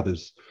few of the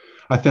others,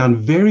 I found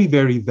very,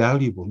 very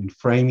valuable in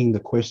framing the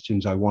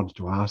questions I wanted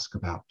to ask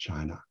about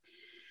China.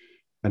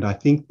 And I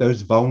think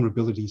those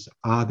vulnerabilities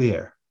are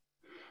there,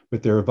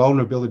 but there are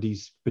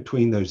vulnerabilities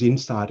between those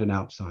inside and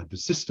outside the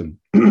system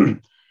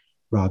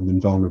rather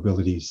than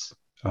vulnerabilities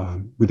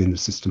within the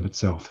system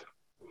itself.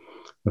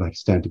 But I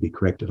stand to be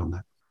corrected on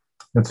that.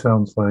 It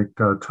sounds like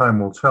time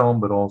will tell,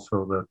 but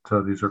also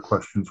that these are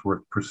questions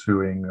worth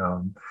pursuing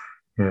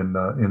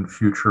in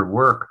future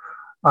work.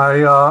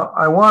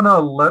 I want to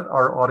let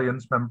our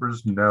audience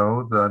members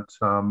know that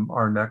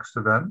our next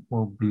event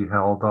will be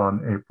held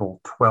on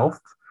April 12th.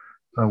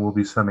 We'll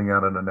be sending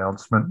out an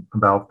announcement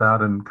about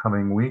that in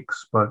coming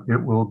weeks, but it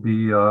will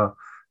be a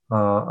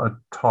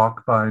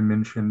talk by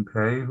Min-Shin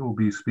Pei, who will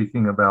be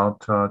speaking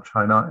about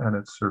China and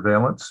its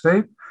surveillance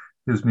state,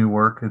 his new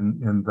work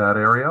in that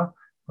area.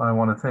 I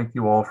want to thank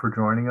you all for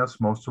joining us.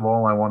 Most of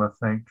all, I want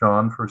to thank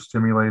John for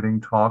stimulating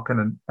talk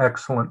and an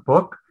excellent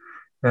book.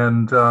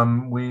 And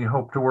we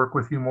hope to work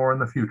with you more in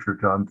the future,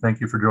 John. Thank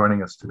you for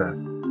joining us today.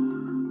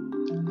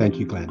 Thank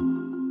you, Glenn.